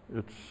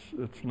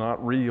 It's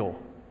not real.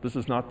 This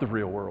is not the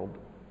real world.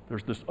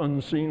 There's this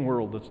unseen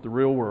world that's the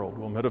real world.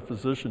 Well,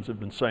 metaphysicians have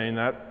been saying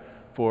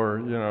that for,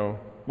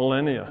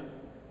 millennia,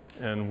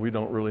 and we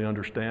don't really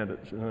understand it.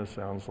 It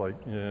sounds like,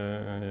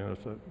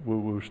 it's a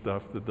woo-woo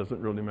stuff that doesn't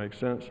really make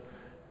sense.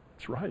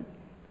 It's right.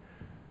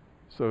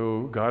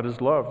 So God is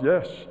love.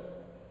 Yes,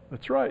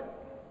 that's right.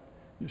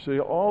 You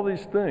see, all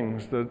these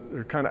things that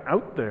are kind of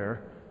out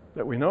there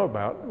that we know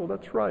about, well,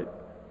 that's right.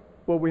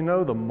 Well, we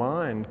know the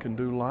mind can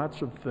do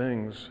lots of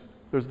things.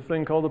 There's a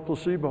thing called the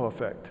placebo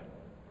effect.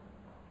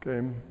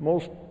 Okay,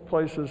 most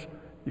places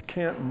you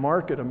can't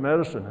market a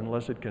medicine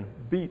unless it can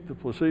beat the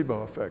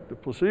placebo effect. The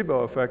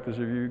placebo effect is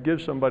if you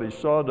give somebody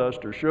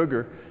sawdust or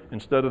sugar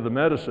instead of the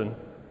medicine,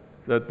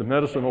 that the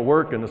medicine will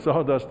work and the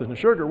sawdust and the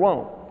sugar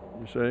won't,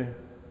 you see.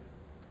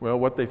 Well,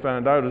 what they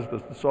found out is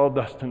that the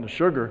sawdust and the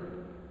sugar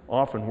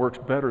often works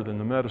better than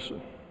the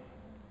medicine.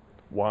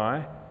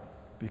 Why?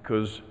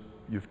 Because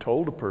you've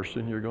told a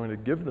person you're going to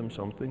give them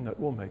something that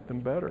will make them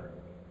better.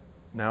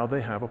 Now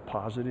they have a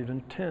positive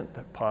intent.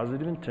 That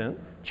positive intent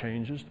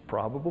changes the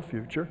probable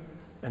future,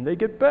 and they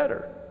get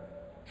better.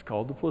 It's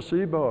called the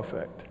placebo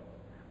effect.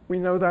 We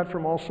know that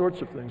from all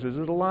sorts of things. There's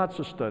lots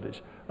of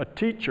studies. A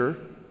teacher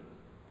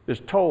is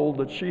told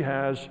that she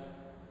has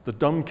the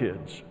dumb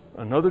kids.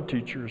 Another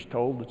teacher is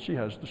told that she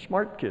has the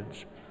smart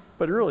kids.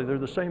 But really, they're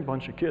the same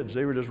bunch of kids.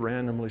 They were just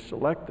randomly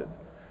selected.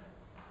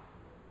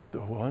 The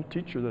one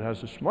teacher that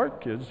has the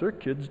smart kids, their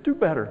kids do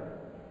better,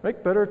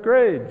 make better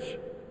grades.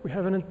 We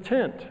have an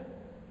intent.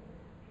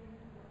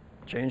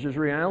 Changes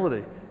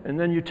reality. And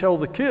then you tell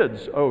the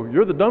kids, oh,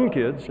 you're the dumb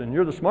kids and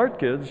you're the smart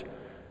kids,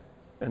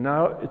 and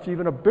now it's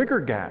even a bigger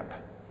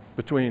gap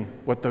between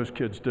what those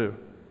kids do.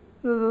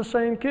 They're the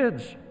same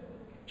kids,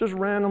 just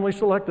randomly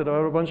selected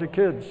out of a bunch of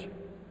kids.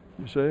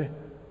 You see,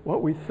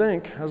 what we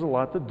think has a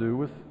lot to do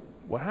with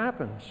what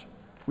happens.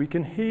 We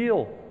can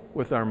heal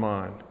with our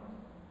mind.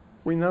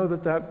 We know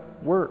that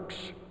that works.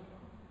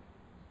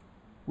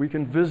 We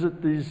can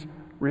visit these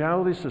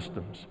reality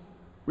systems.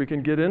 We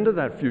can get into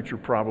that future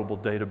probable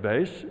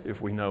database if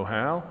we know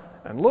how,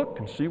 and look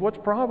and see what's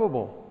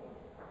probable.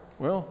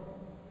 Well,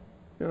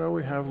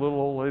 we have little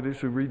old ladies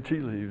who read tea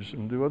leaves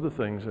and do other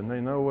things, and they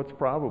know what's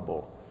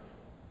probable.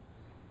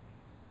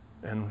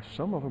 And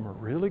some of them are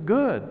really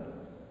good.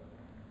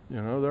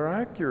 They're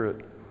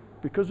accurate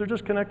because they're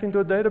just connecting to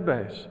a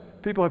database.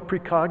 People have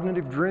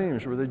precognitive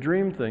dreams where they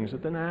dream things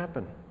that didn't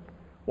happen.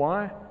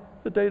 Why?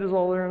 The data's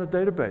all there in a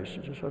database.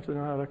 You just have to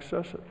know how to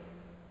access it.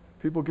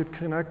 People get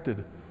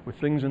connected with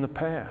things in the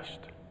past.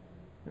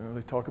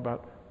 They talk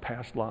about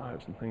past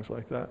lives and things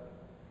like that.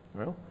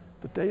 Well,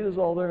 the data's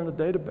all there in the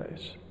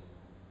database.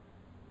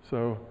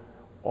 So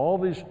all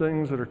these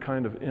things that are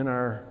kind of in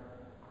our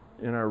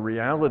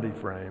reality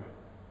frame,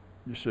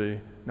 you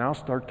see, now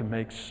start to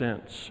make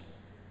sense.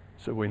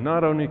 So we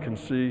not only can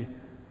see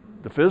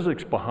the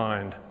physics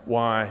behind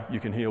why you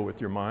can heal with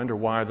your mind or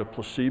why the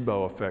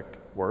placebo effect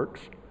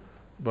works,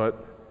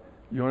 but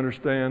you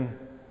understand,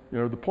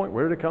 the point,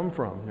 where did it come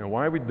from?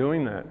 Why are we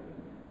doing that?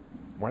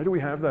 Why do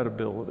we have that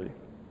ability?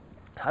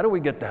 How do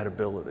we get that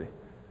ability?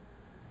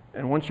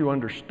 And once you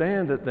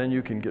understand it, then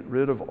you can get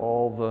rid of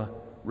all the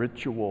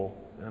ritual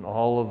and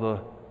all of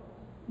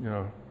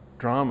the,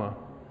 drama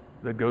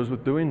that goes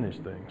with doing these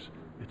things.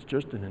 It's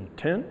just an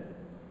intent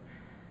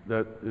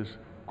that is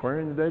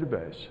querying the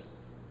database.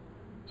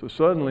 So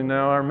suddenly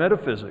now our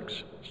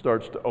metaphysics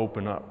starts to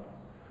open up.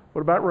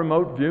 What about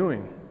remote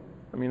viewing?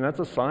 That's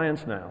a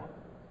science now.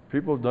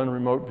 People have done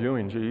remote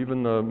viewings.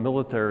 Even the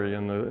military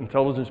and the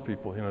intelligence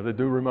people, they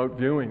do remote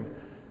viewing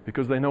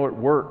because they know it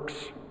works.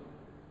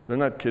 They're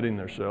not kidding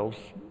themselves,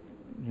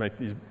 make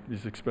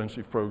these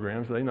expensive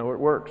programs. They know it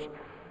works.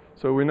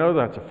 So we know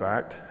that's a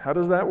fact. How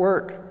does that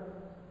work?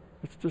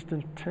 It's just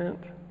intent,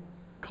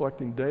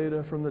 collecting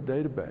data from the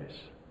database.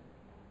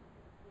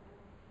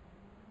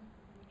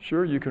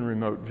 Sure, you can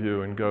remote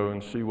view and go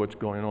and see what's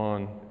going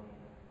on.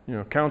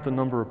 Count the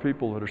number of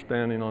people that are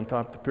standing on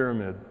top of the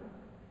pyramid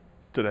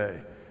today,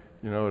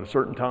 at a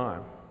certain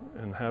time,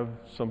 and have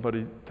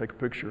somebody take a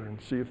picture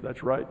and see if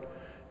that's right.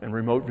 And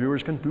remote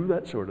viewers can do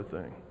that sort of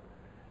thing.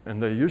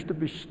 And they used to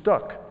be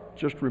stuck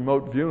just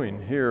remote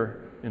viewing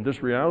here in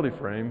this reality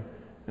frame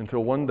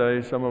until one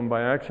day some of them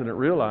by accident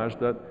realized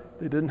that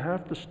they didn't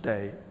have to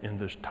stay in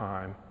this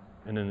time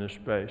and in this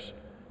space.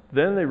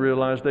 Then they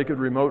realized they could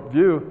remote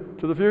view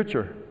to the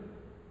future.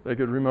 They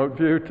could remote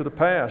view to the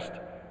past.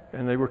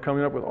 And they were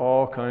coming up with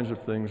all kinds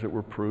of things that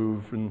were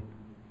proven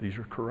these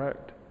are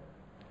correct.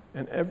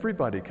 And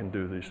everybody can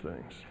do these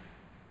things.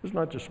 It's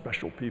not just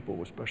special people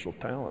with special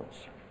talents.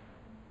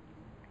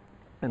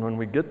 And when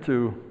we get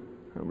to,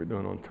 how are we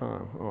doing on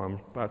time? Oh, I'm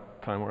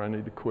about time where I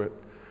need to quit.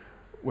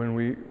 When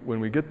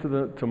we get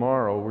to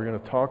tomorrow, we're going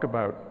to talk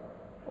about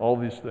all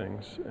these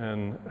things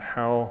and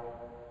how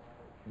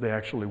they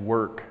actually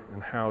work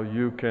and how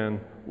you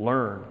can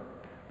learn.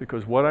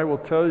 Because what I will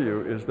tell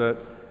you is that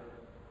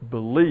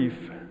belief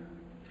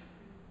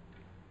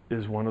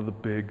is one of the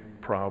big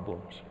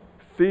problems.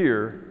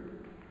 Fear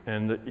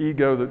and the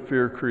ego that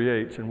fear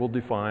creates, and we'll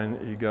define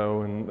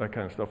ego and that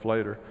kind of stuff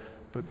later.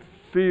 But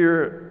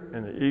fear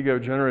and the ego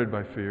generated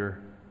by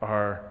fear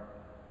are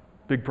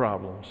big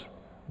problems.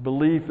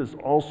 Belief is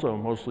also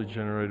mostly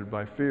generated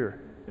by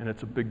fear, and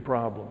it's a big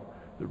problem.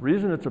 The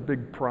reason it's a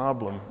big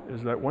problem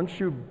is that once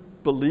you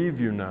believe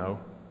you know,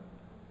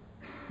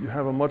 you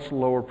have a much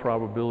lower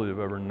probability of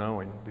ever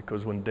knowing,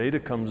 because when data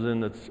comes in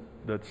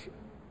that's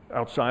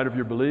outside of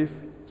your belief,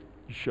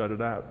 you shut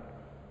it out.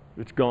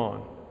 It's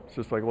gone. It's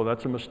just like, well,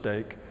 that's a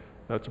mistake.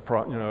 That's a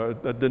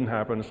that didn't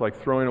happen. It's like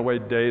throwing away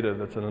data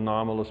that's an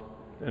anomalous.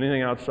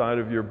 Anything outside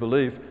of your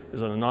belief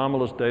is an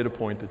anomalous data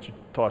point that you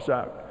toss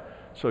out.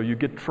 So you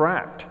get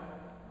trapped.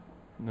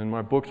 In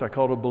my books, I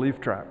call it a belief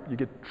trap. You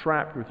get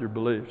trapped with your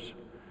beliefs.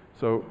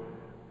 So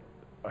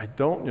I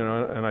don't,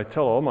 and I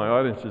tell all my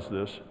audiences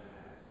this,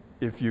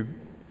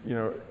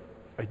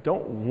 I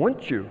don't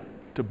want you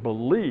to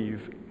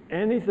believe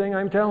anything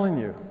I'm telling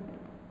you.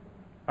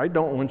 I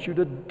don't want you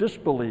to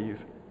disbelieve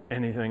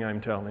anything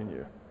I'm telling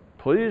you.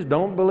 Please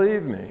don't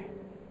believe me.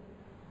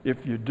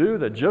 If you do,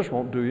 that just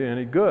won't do you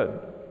any good.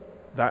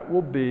 That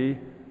will be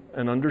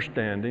an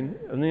understanding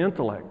in the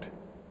intellect.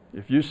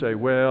 If you say,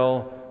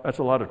 well, that's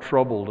a lot of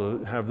trouble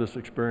to have this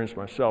experience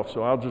myself,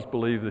 so I'll just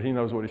believe that he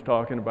knows what he's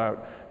talking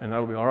about, and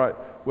that'll be all right.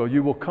 Well,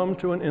 you will come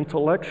to an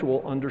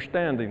intellectual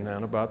understanding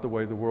then about the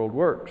way the world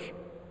works.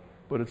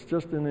 But it's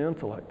just in the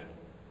intellect.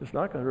 It's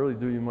not going to really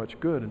do you much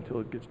good until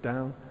it gets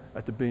down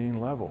at the being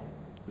level,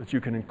 that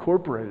you can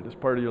incorporate it as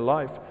part of your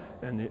life.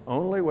 And the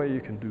only way you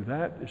can do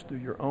that is through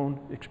your own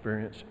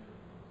experience.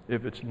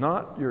 If it's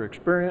not your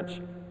experience,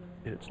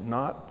 it's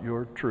not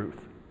your truth.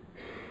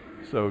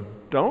 So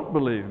don't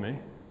believe me,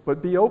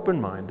 but be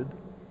open-minded.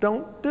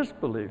 Don't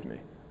disbelieve me.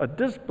 A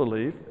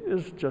disbelief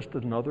is just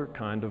another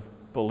kind of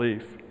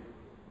belief.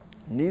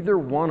 Neither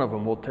one of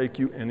them will take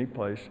you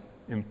anyplace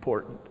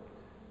important.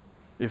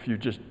 If you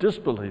just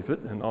disbelieve it,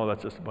 and oh,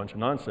 that's just a bunch of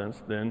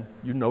nonsense, then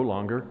you no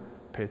longer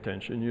pay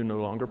attention, you no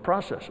longer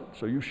process it,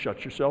 so you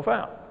shut yourself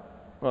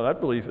out. Well,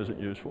 that belief isn't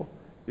useful.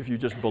 If you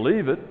just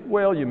believe it,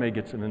 well, you may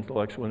get some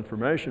intellectual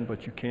information,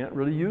 but you can't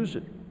really use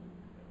it.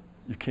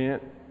 You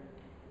can't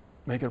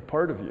make it a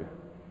part of you.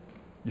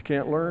 You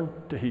can't learn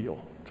to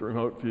heal, to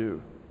remote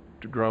view,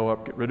 to grow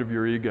up, get rid of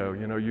your ego.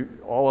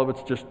 All of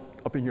it's just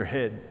up in your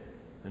head,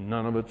 and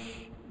none of it's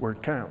where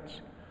it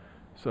counts.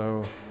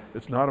 So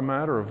it's not a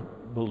matter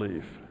of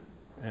belief.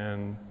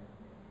 And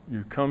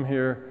you come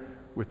here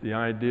with the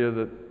idea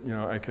that,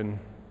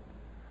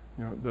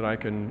 that I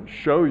can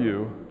show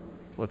you,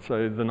 let's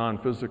say, the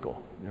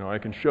non-physical. I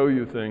can show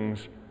you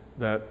things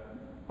that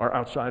are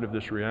outside of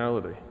this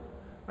reality.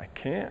 I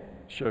can't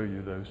show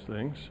you those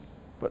things,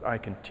 but I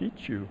can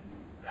teach you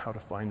how to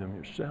find them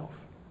yourself,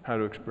 how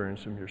to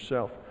experience them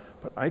yourself.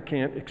 But I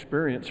can't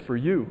experience for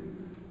you.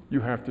 You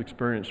have to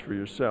experience for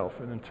yourself.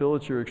 And until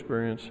it's your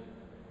experience,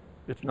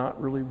 it's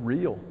not really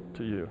real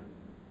to you.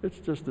 It's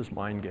just this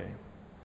mind game.